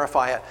you to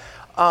verify it.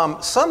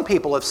 Some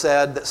people have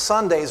said that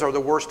Sundays are the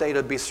worst day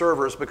to be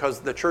servers because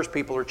the church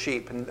people are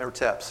cheap in their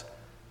tips.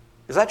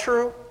 Is that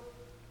true?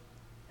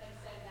 They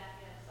say that,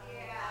 yes.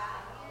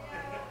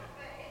 Yeah,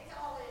 but it's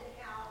all in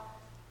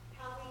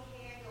how we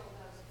handle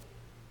those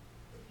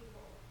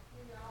people,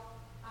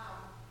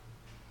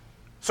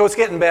 So it's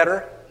getting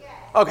better? Yes.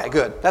 Okay,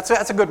 good. That's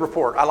a good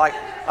report. I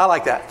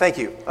like that. Thank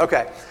you.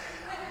 Okay.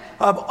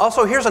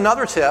 Also, here's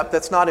another tip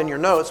that's not in your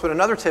notes, but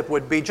another tip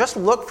would be just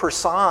look for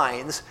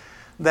signs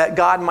that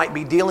God might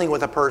be dealing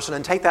with a person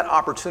and take that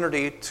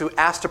opportunity to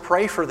ask to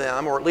pray for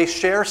them or at least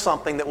share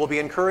something that will be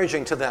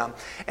encouraging to them.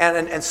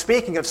 And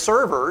speaking of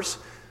servers,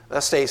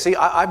 Stacy.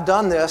 I've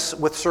done this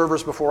with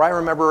servers before. I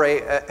remember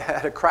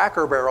at a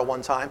Cracker Barrel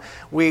one time.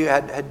 We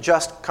had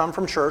just come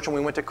from church and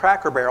we went to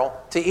Cracker Barrel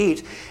to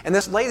eat. And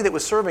this lady that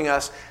was serving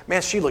us,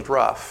 man, she looked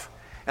rough.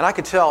 And I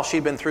could tell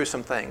she'd been through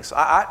some things.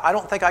 I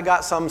don't think I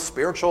got some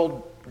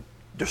spiritual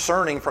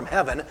discerning from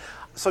heaven.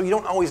 So you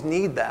don't always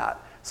need that.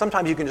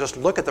 Sometimes you can just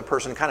look at the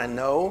person and kind of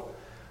know,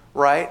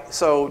 right?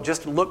 So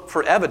just look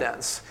for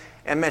evidence.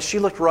 And man, she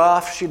looked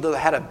rough. She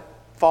had a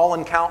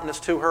fallen countenance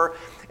to her.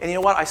 And you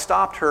know what? I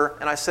stopped her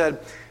and I said,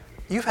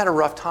 "You've had a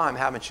rough time,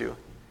 haven't you?"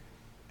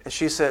 And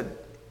she said,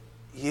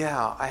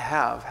 "Yeah, I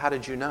have. How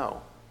did you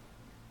know?"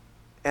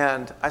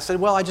 And I said,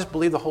 "Well, I just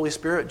believe the Holy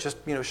Spirit just,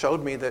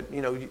 showed me that,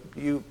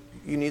 you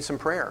need some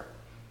prayer."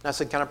 And I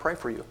said, "Can I pray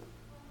for you?"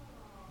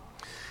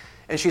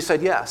 And she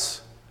said,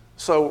 "Yes."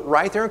 So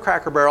right there in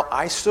Cracker Barrel,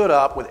 I stood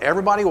up with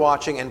everybody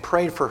watching and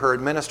prayed for her,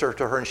 administered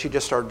to her, and she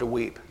just started to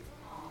weep.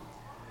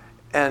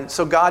 And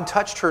so God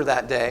touched her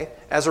that day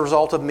as a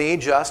result of me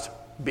just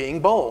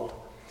being bold.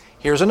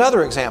 Here's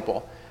another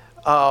example.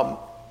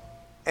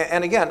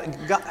 And again,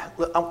 God,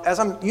 as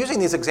I'm using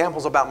these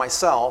examples about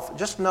myself,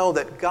 just know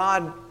that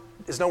God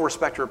is no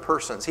respecter of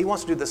persons. He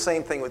wants to do the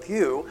same thing with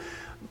you.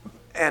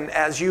 And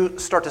as you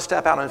start to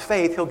step out in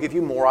faith, He'll give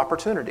you more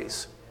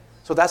opportunities.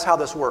 So that's how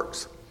this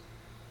works.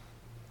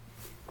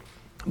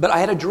 But I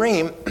had a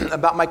dream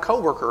about my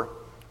coworker,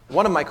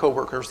 one of my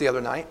coworkers the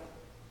other night.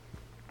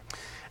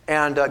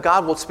 And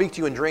God will speak to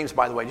you in dreams,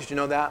 by the way. Did you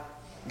know that?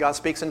 God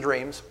speaks in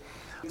dreams.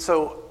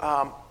 So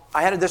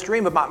I had this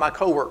dream about my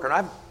coworker,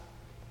 and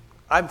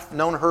I've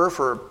known her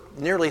for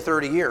nearly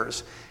 30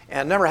 years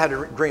and never had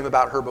a dream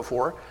about her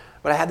before.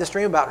 But I had this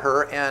dream about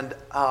her, and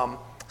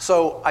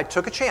so I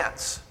took a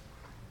chance.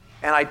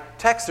 And I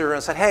texted her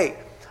and said, "Hey,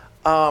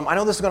 I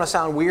know this is going to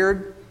sound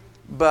weird,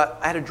 but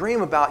I had a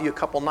dream about you a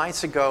couple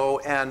nights ago,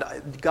 and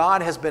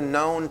God has been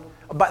known..."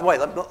 By the way,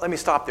 let me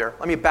stop there.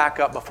 Let me back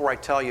up before I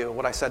tell you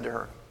what I said to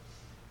her.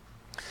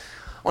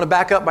 I want to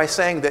back up by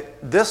saying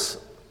that this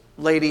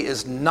lady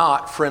is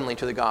not friendly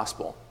to the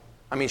gospel.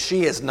 I mean,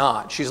 she is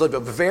not. She's lived a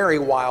very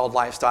wild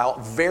lifestyle,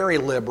 very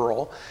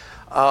liberal.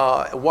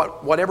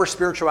 Whatever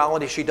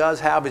spirituality she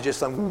does have is just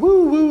some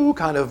woo-woo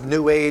kind of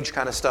new age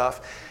kind of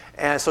stuff.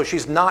 And so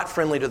she's not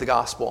friendly to the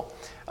gospel.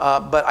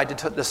 But I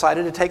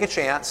decided to take a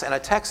chance, and I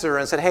texted her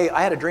and said, "Hey,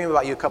 I had a dream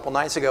about you a couple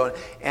nights ago."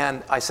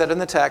 And I said in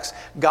the text,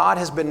 "God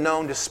has been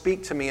known to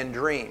speak to me in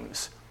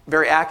dreams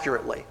very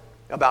accurately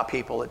about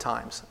people at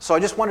times." So I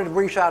just wanted to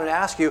reach out and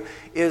ask you,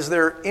 is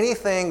there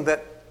anything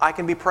that I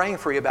can be praying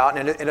for you about?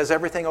 And is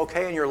everything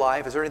okay in your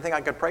life? Is there anything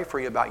I could pray for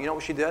you about? You know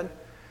what she did?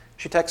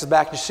 She texted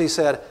back and she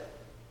said,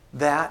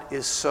 "That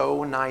is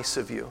so nice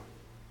of you."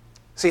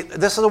 See,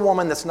 this is a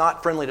woman that's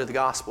not friendly to the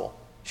gospel.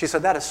 She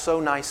said, "That is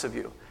so nice of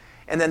you."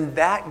 And then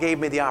that gave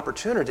me the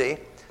opportunity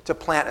to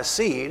plant a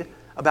seed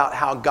about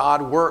how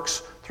God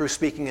works through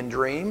speaking in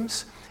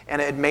dreams,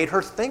 and it made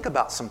her think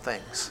about some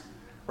things.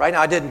 Right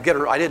now, I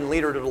didn't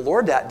lead her to the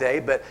Lord that day,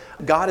 but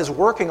God is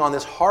working on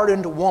this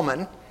hardened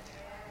woman,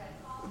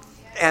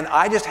 and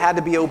I just had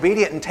to be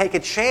obedient and take a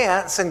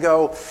chance and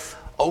go,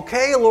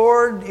 "Okay,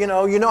 Lord, you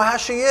know how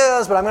she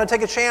is, but I'm going to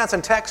take a chance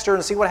and text her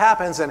and see what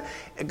happens." And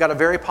it got a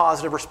very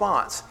positive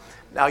response.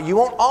 Now, you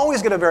won't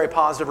always get a very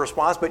positive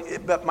response,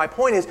 but my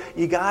point is,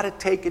 you got to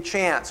take a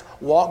chance.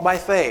 Walk by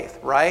faith,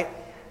 right?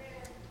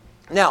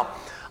 Now,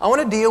 I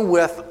want to deal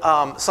with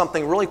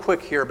something really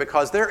quick here,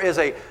 because there is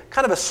a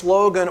kind of a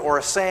slogan or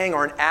a saying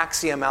or an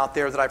axiom out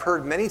there that I've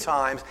heard many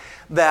times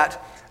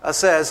that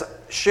says,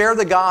 "Share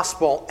the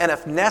gospel, and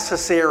if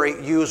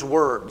necessary, use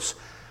words."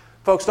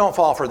 Folks, don't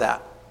fall for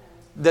that.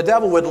 The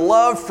devil would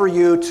love for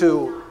you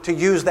to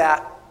use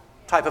that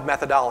type of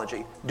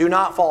methodology. Do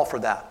not fall for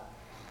that.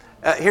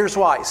 Here's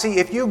why. See,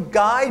 if you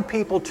guide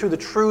people to the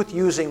truth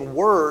using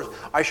words,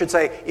 I should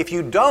say, if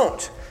you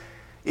don't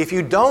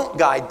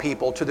guide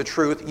people to the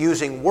truth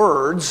using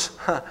words,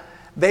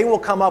 they will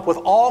come up with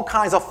all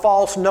kinds of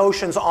false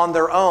notions on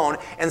their own,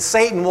 and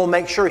Satan will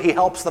make sure he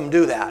helps them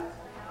do that.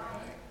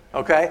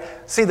 Okay?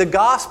 See, the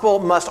gospel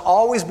must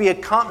always be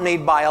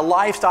accompanied by a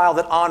lifestyle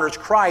that honors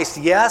Christ.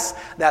 Yes,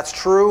 that's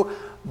true,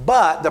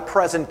 but the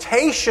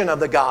presentation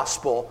of the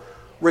gospel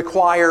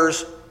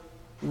requires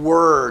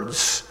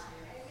words.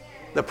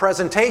 The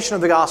presentation of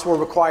the gospel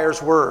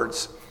requires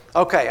words.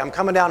 Okay, I'm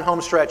coming down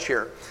home stretch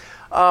here.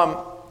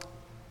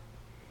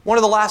 One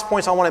of the last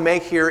points I want to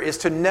make here is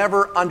to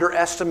never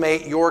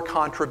underestimate your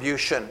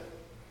contribution.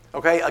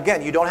 Okay,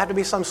 again, you don't have to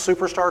be some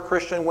superstar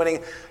Christian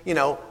winning,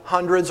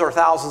 hundreds or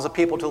thousands of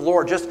people to the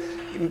Lord.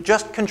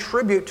 Just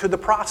contribute to the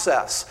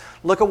process.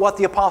 Look at what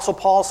the Apostle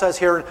Paul says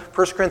here in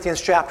 1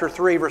 Corinthians chapter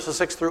 3, verses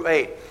 6 through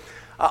 8.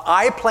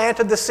 "I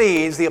planted the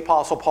seeds," the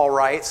Apostle Paul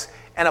writes,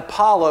 "and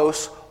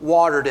Apollos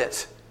watered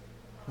it,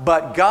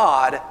 but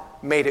God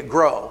made it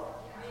grow."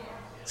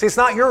 See, it's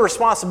not your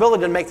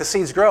responsibility to make the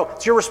seeds grow.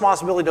 It's your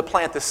responsibility to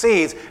plant the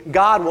seeds.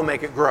 God will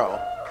make it grow.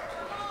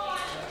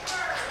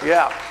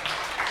 Yeah.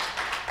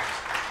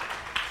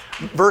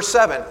 Verse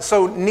 7,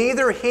 "So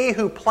neither he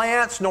who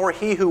plants nor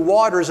he who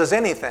waters is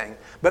anything,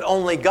 but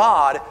only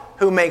God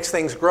who makes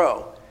things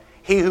grow.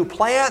 He who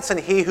plants and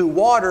he who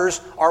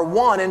waters are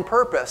one in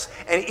purpose,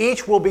 and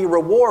each will be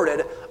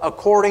rewarded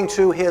according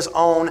to his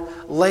own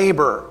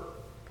labor.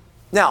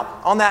 Now,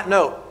 on that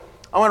note,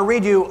 I want to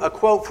read you a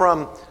quote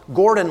from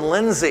Gordon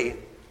Lindsay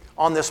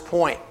on this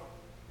point.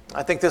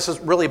 I think this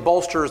really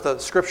bolsters the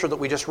scripture that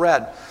we just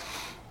read.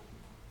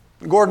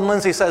 Gordon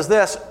Lindsay says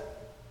this: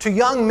 "To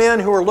young men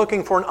who are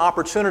looking for an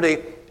opportunity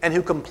and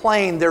who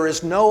complain there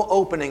is no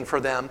opening for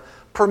them,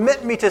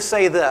 permit me to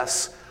say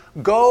this: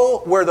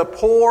 go where the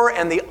poor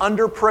and the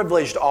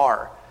underprivileged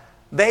are.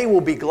 They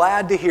will be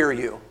glad to hear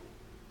you.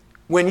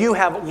 When you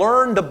have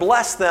learned to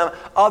bless them,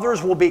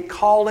 others will be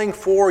calling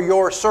for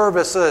your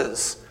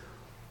services.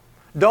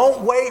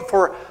 Don't wait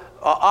for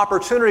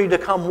opportunity to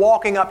come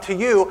walking up to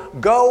you.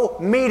 Go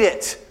meet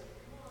it.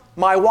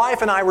 My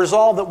wife and I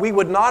resolved that we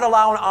would not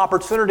allow an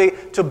opportunity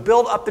to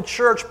build up the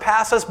church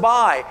pass us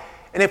by.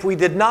 And if we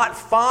did not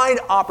find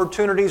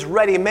opportunities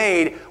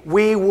ready-made,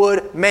 we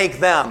would make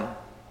them."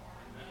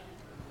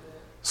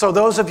 So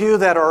those of you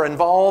that are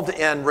involved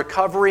in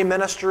recovery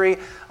ministry,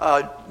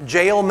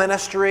 jail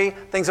ministry,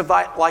 things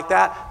like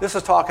that, this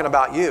is talking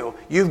about you.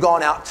 You've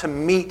gone out to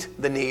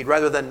meet the need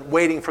rather than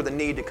waiting for the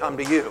need to come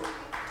to you.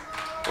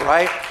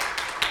 Right?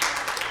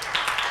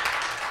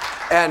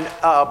 And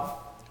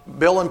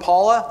Bill and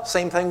Paula,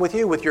 same thing with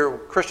you, with your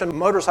Christian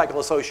Motorcycle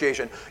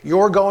Association.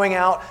 You're going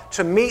out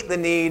to meet the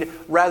need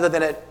rather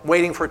than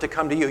waiting for it to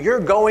come to you. You're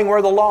going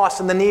where the lost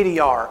and the needy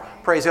are.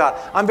 Praise God.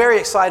 I'm very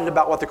excited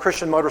about what the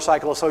Christian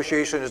Motorcycle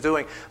Association is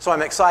doing, so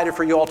I'm excited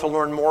for you all to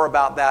learn more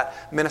about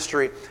that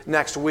ministry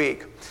next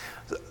week.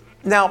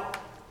 Now,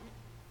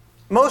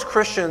 most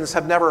Christians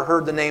have never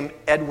heard the name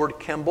Edward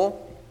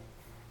Kimball.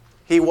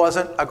 He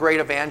wasn't a great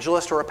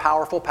evangelist or a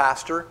powerful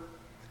pastor.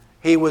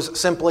 He was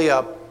simply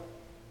a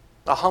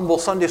humble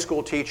Sunday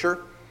school teacher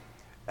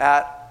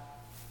at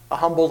a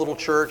humble little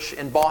church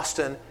in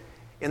Boston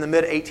in the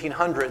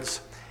mid-1800s.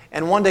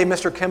 And one day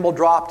Mr. Kimball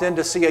dropped in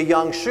to see a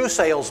young shoe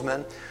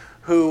salesman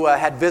who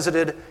had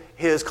visited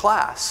his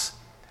class.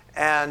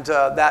 And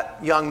that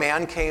young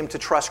man came to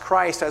trust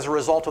Christ as a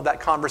result of that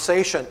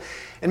conversation.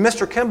 And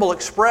Mr. Kimball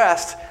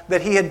expressed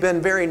that he had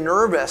been very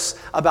nervous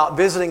about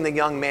visiting the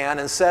young man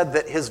and said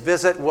that his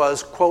visit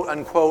was, quote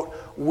unquote,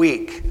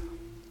 weak.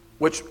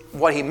 Which,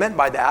 what he meant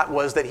by that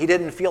was that he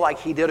didn't feel like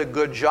he did a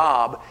good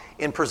job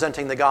in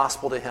presenting the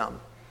gospel to him.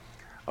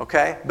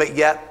 Okay? But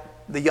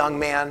yet, the young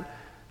man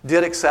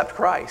did accept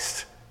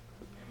Christ.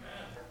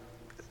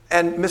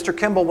 And Mr.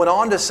 Kimball went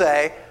on to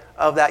say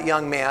of that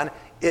young man,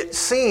 it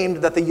seemed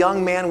that the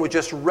young man was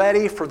just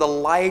ready for the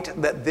light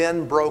that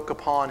then broke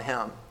upon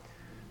him.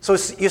 So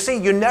you see,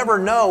 you never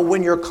know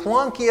when your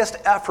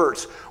clunkiest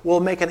efforts will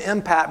make an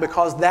impact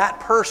because that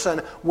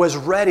person was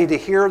ready to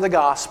hear the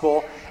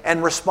gospel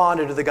and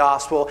responded to the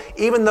gospel.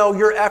 Even though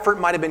your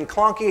effort might have been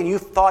clunky and you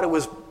thought it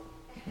was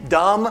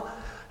dumb.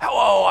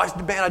 Oh,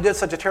 man, I did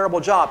such a terrible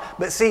job.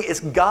 But see,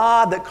 it's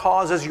God that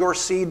causes your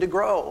seed to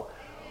grow.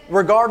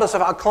 Regardless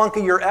of how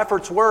clunky your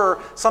efforts were,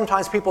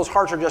 sometimes people's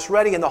hearts are just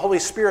ready and the Holy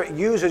Spirit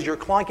uses your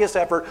clunkiest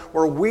effort.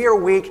 Where we are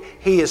weak,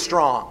 He is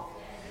strong.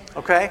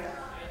 Okay?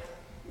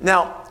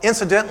 Now,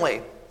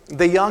 incidentally,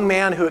 the young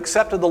man who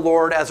accepted the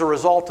Lord as a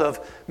result of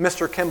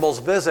Mr. Kimball's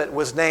visit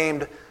was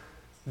named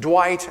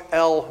Dwight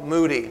L.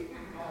 Moody,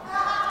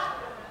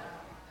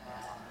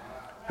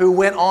 who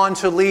went on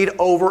to lead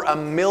over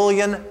 1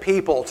 million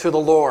people to the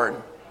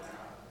Lord.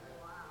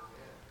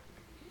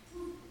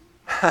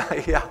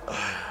 Yeah.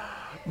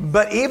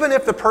 But even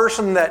if the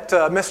person that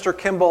Mr.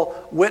 Kimball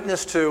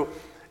witnessed to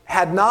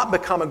had not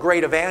become a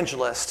great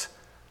evangelist,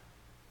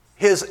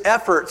 his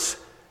efforts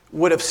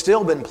would have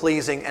still been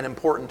pleasing and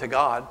important to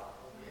God.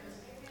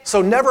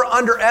 So never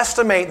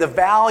underestimate the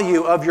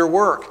value of your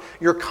work,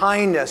 your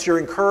kindness, your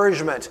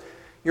encouragement,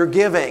 your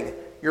giving,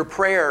 your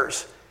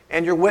prayers,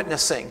 and your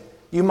witnessing.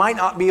 You might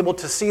not be able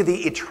to see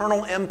the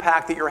eternal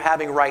impact that you're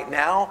having right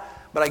now,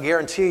 but I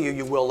guarantee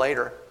you will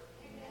later.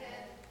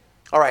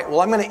 All right,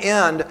 well, I'm going to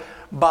end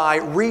by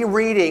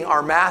rereading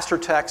our master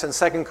text in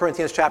 2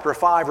 Corinthians chapter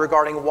 5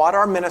 regarding what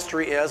our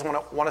ministry is. I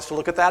want us to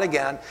look at that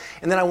again.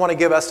 And then I want to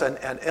give us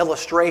an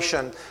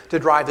illustration to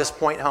drive this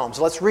point home.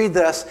 So let's read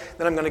this,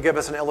 then I'm going to give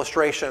us an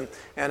illustration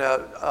and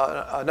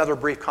another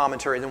brief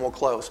commentary, and then we'll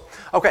close.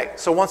 Okay,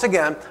 so once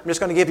again, I'm just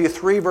going to give you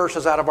 3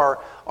 verses out of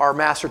our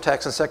master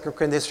text in 2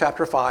 Corinthians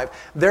chapter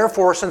 5.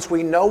 Therefore, since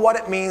we know what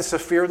it means to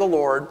fear the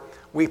Lord,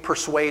 we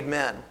persuade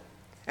men.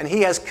 And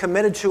He has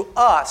committed to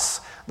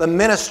us the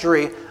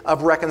ministry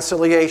of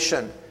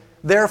reconciliation.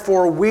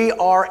 Therefore, we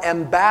are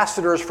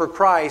ambassadors for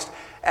Christ,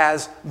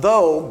 as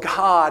though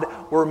God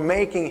were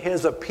making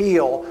His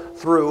appeal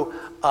through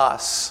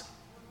us.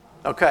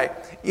 Okay,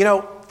 you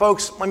know,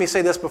 folks, let me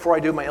say this before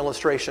I do my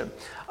illustration.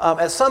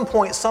 At some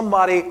point,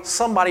 somebody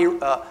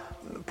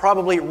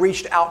probably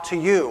reached out to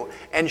you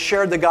and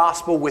shared the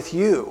gospel with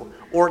you,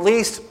 or at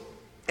least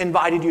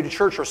invited you to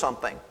church or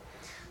something.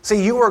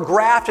 See, you were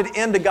grafted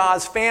into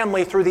God's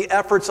family through the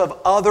efforts of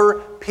other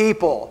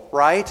people,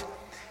 right?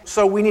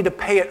 So we need to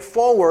pay it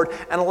forward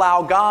and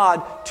allow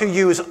God to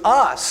use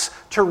us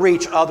to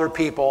reach other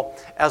people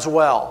as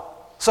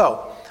well.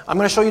 So, I'm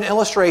going to show you an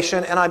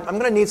illustration, and I'm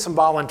going to need some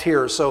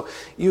volunteers. So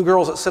you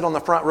girls that sit on the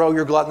front row,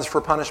 you're gluttons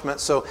for punishment.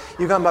 So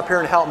you come up here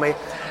and help me.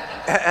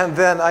 And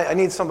then I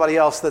need somebody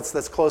else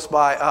that's close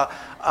by.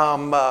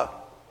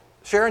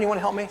 Sharon, you want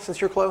to help me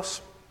since you're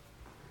close?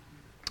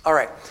 All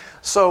right.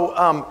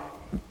 So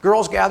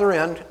girls gather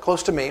in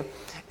close to me.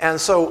 And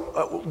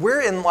so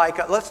we're in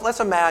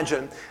let's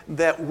imagine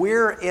that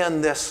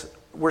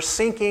we're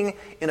sinking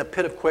in a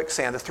pit of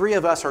quicksand. The three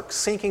of us are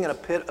sinking in a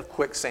pit of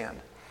quicksand.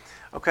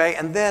 Okay?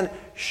 And then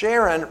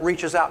Sharon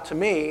reaches out to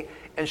me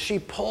and she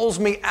pulls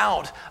me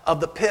out of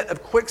the pit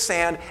of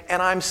quicksand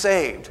and I'm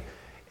saved.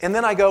 And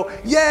then I go,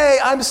 yay,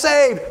 I'm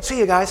saved. See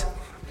you guys.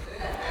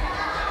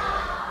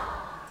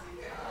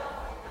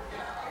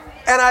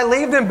 And I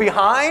leave them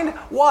behind?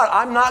 What?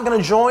 I'm not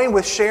going to join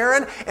with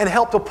Sharon and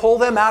help to pull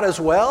them out as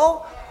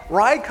well?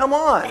 Right? Come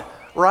on.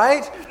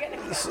 Right?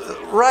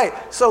 Right.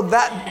 So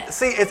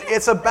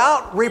it's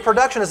about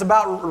reproduction. It's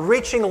about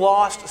reaching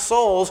lost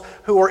souls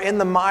who are in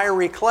the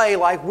miry clay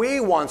like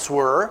we once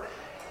were.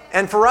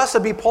 And for us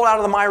to be pulled out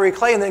of the miry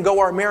clay and then go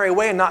our merry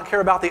way and not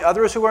care about the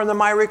others who are in the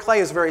miry clay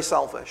is very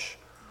selfish.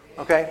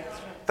 Okay?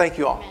 Thank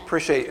you all.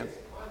 Appreciate you.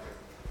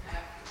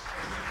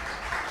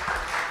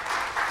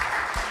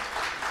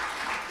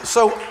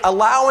 So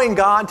allowing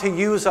God to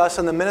use us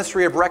in the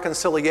ministry of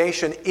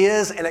reconciliation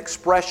is an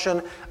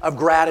expression of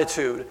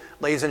gratitude,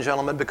 ladies and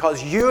gentlemen,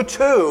 because you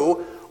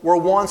too were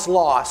once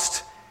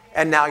lost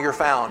and now you're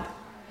found.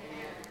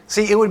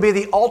 See, it would be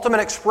the ultimate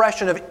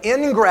expression of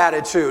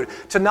ingratitude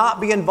to not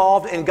be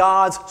involved in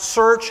God's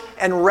search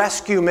and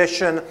rescue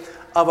mission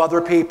of other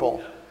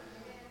people.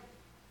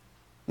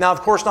 Now,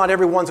 of course, not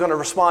everyone's going to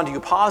respond to you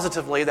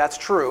positively, that's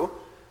true.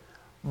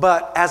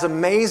 But as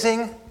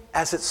amazing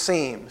as it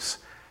seems,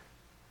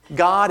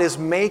 God is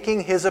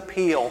making His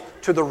appeal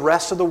to the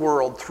rest of the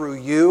world through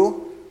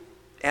you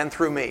and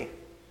through me.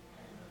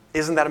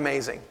 Isn't that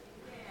amazing?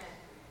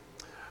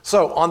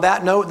 So, on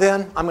that note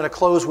then, I'm going to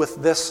close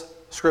with this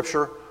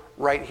scripture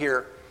right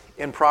here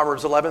in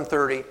Proverbs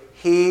 11:30.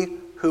 He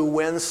who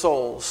wins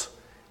souls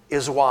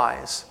is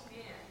wise.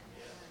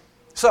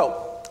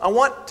 So, I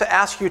want to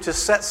ask you to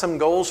set some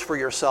goals for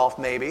yourself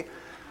maybe.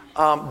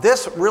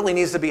 This really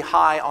needs to be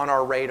high on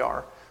our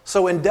radar.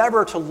 So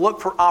endeavor to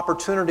look for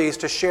opportunities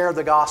to share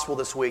the gospel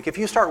this week. If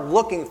you start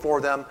looking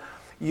for them,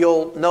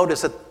 you'll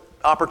notice that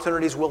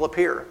opportunities will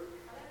appear.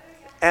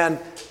 And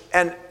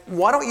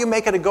why don't you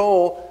make it a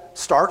goal?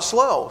 Start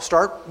slow.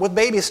 Start with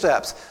baby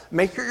steps.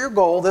 Make it your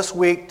goal this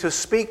week to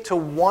speak to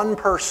one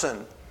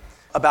person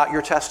about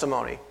your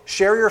testimony.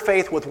 Share your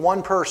faith with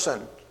one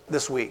person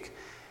this week.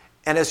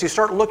 And as you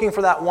start looking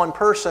for that one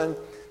person,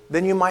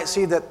 then you might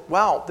see that,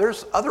 wow,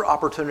 there's other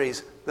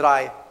opportunities that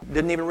I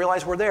didn't even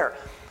realize were there.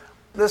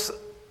 This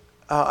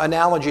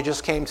analogy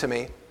just came to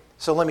me,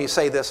 so let me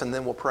say this and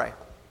then we'll pray.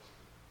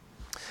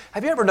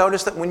 Have you ever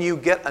noticed that when you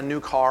get a new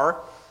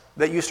car,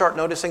 that you start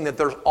noticing that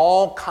there's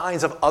all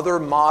kinds of other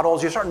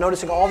models? You start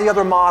noticing all the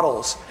other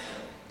models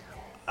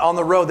on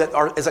the road that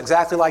is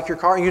exactly like your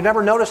car. You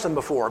never noticed them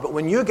before, but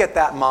when you get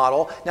that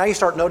model, now you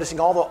start noticing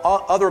all the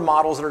other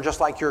models that are just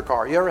like your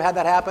car. You ever had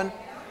that happen?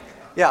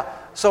 Yeah.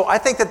 So I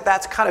think that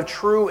that's kind of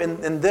true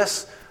in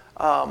this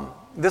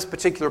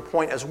particular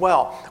point as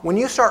well. When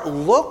you start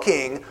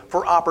looking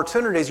for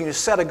opportunities and you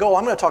set a goal,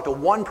 I'm going to talk to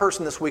one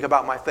person this week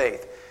about my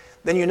faith,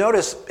 then you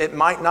notice it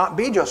might not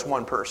be just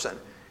one person.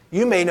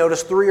 You may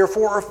notice 3 or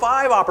 4 or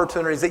 5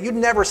 opportunities that you'd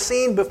never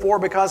seen before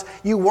because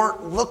you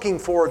weren't looking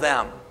for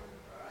them.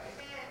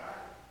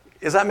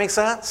 Does that make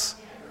sense?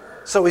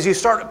 So as you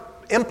start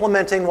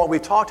implementing what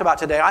we've talked about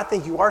today, I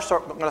think you are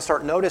going to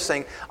start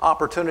noticing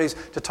opportunities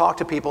to talk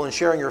to people and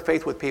sharing your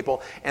faith with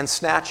people and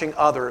snatching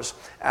others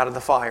out of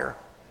the fire.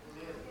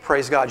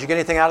 Praise God. Did you get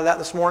anything out of that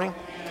this morning?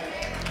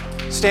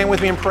 Stand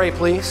with me and pray,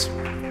 please.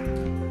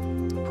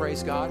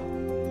 Praise God.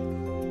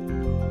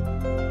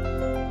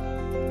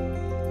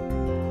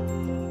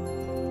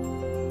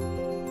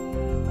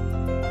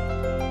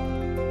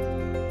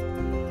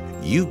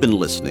 You've been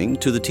listening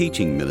to the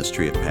teaching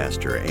ministry of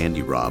Pastor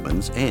Andy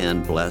Robbins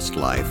and Blessed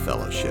Life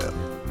Fellowship.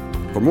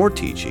 For more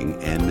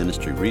teaching and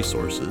ministry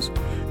resources,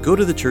 go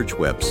to the church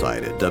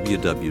website at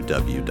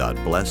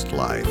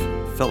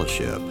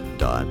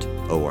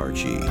www.blessedlifefellowship.org.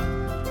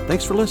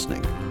 Thanks for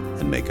listening,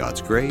 and may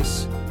God's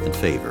grace and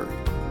favor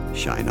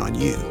shine on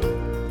you.